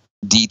little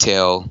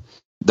detail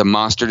the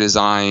monster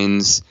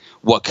designs,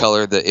 what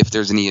color if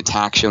there's any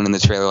attack shown in the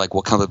trailer, like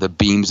what color the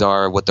beams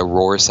are, what the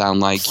roars sound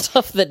like.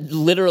 Stuff that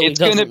literally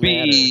doesn't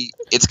matter.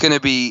 It's gonna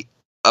be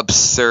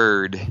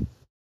absurd.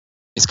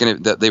 It's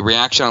the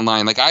reaction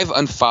online. Like, I've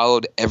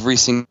unfollowed every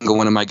single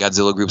one of my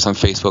Godzilla groups on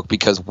Facebook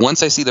because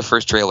once I see the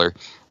first trailer,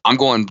 I'm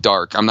going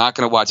dark. I'm not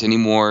gonna watch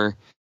anymore.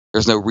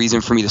 There's no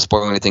reason for me to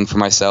spoil anything for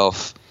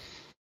myself.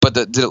 But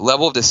the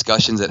level of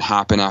discussions that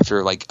happen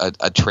after like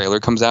a trailer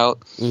comes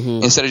out,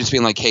 instead of just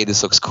being like, "Hey,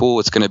 this looks cool,"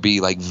 it's going to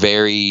be like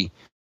very,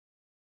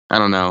 I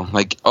don't know,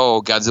 like,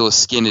 "Oh, Godzilla's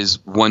skin is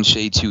one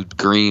shade too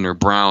green or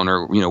brown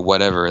or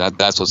whatever."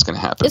 That's what's going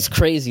to happen. It's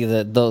crazy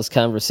that those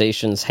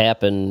conversations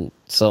happen.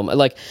 So,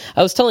 like,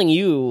 I was telling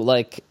you,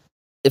 like,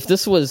 if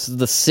this was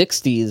the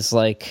 '60s,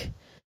 like,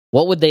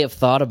 what would they have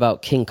thought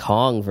about King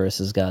Kong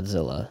versus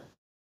Godzilla?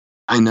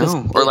 I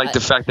know. Or like the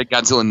fact that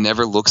Godzilla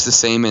never looks the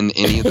same in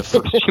any of the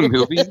first two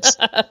movies.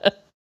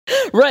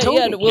 Right,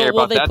 totally yeah.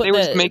 Well, they put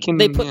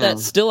that that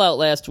still out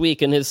last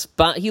week, and his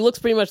spine, he looks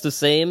pretty much the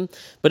same,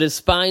 but his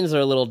spines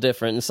are a little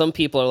different. And some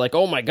people are like,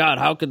 "Oh my god,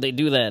 how could they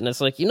do that?" And it's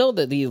like,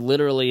 that he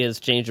literally has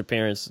changed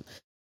appearance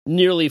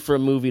nearly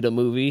from movie to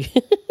movie.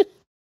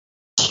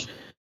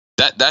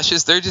 That's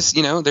just, they're just,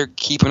 they're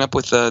keeping up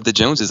with the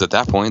Joneses at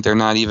that point. They're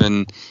not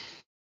even.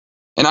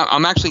 And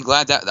I'm actually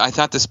glad that I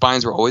thought the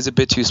spines were always a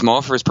bit too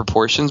small for his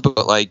proportions,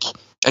 but like,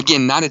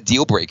 again, not a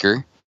deal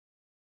breaker.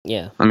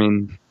 Yeah. I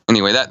mean,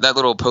 anyway, that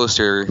little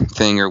poster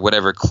thing or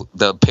whatever,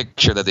 the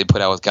picture that they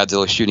put out with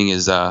Godzilla shooting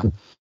his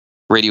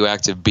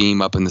radioactive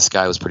beam up in the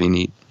sky was pretty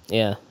neat.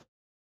 Yeah.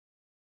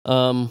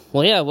 Well,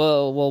 yeah.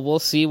 Well, we'll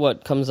see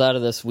what comes out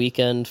of this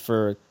weekend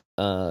for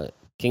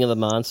King of the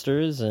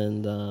Monsters,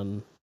 and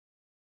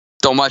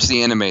don't watch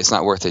the anime; it's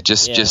not worth it.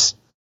 Just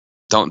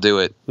don't do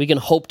it. We can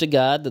hope to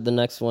God that the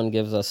next one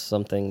gives us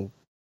something.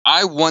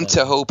 I want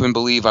to hope and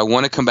believe. I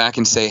want to come back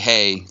and say,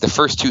 "Hey, the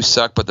first two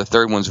suck, but the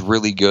third one's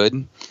really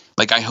good."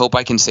 Like, I hope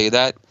I can say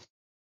that,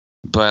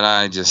 but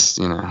I just,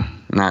 I'm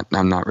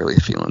not really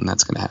feeling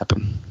that's going to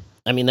happen.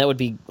 I mean, that would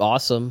be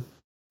awesome.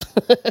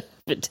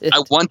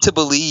 I want to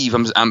believe.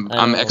 I'm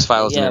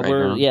X-Files in it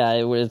right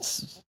now.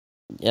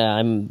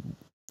 I'm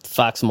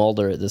Fox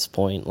Mulder at this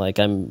point. Like,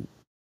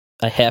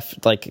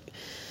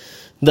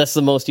 that's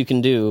the most you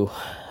can do.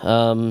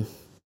 All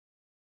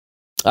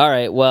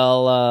right,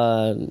 well,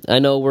 I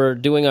know we're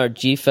doing our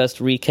G-Fest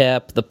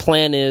recap. The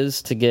plan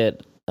is to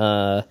get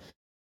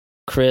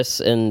Chris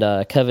and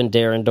Kevin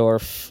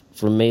Derendorf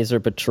from Mazer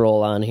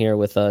Patrol on here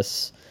with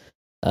us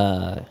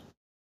and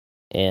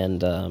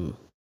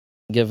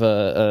give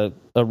a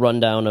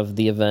rundown of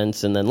the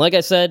events. And then, like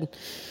I said,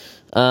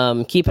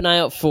 keep an eye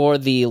out for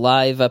the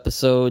live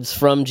episodes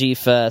from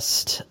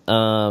G-Fest.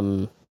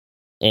 And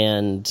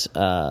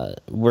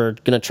we're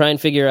going to try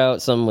and figure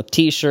out some with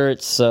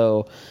T-shirts.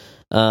 So,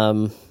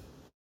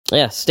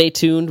 stay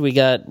tuned. We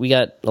got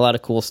a lot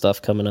of cool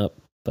stuff coming up.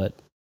 But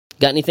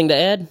got anything to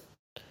add?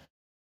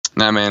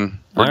 Nah, man.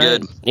 We're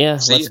good. Yeah,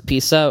 See let's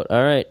peace out.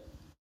 All right.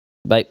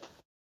 Bye.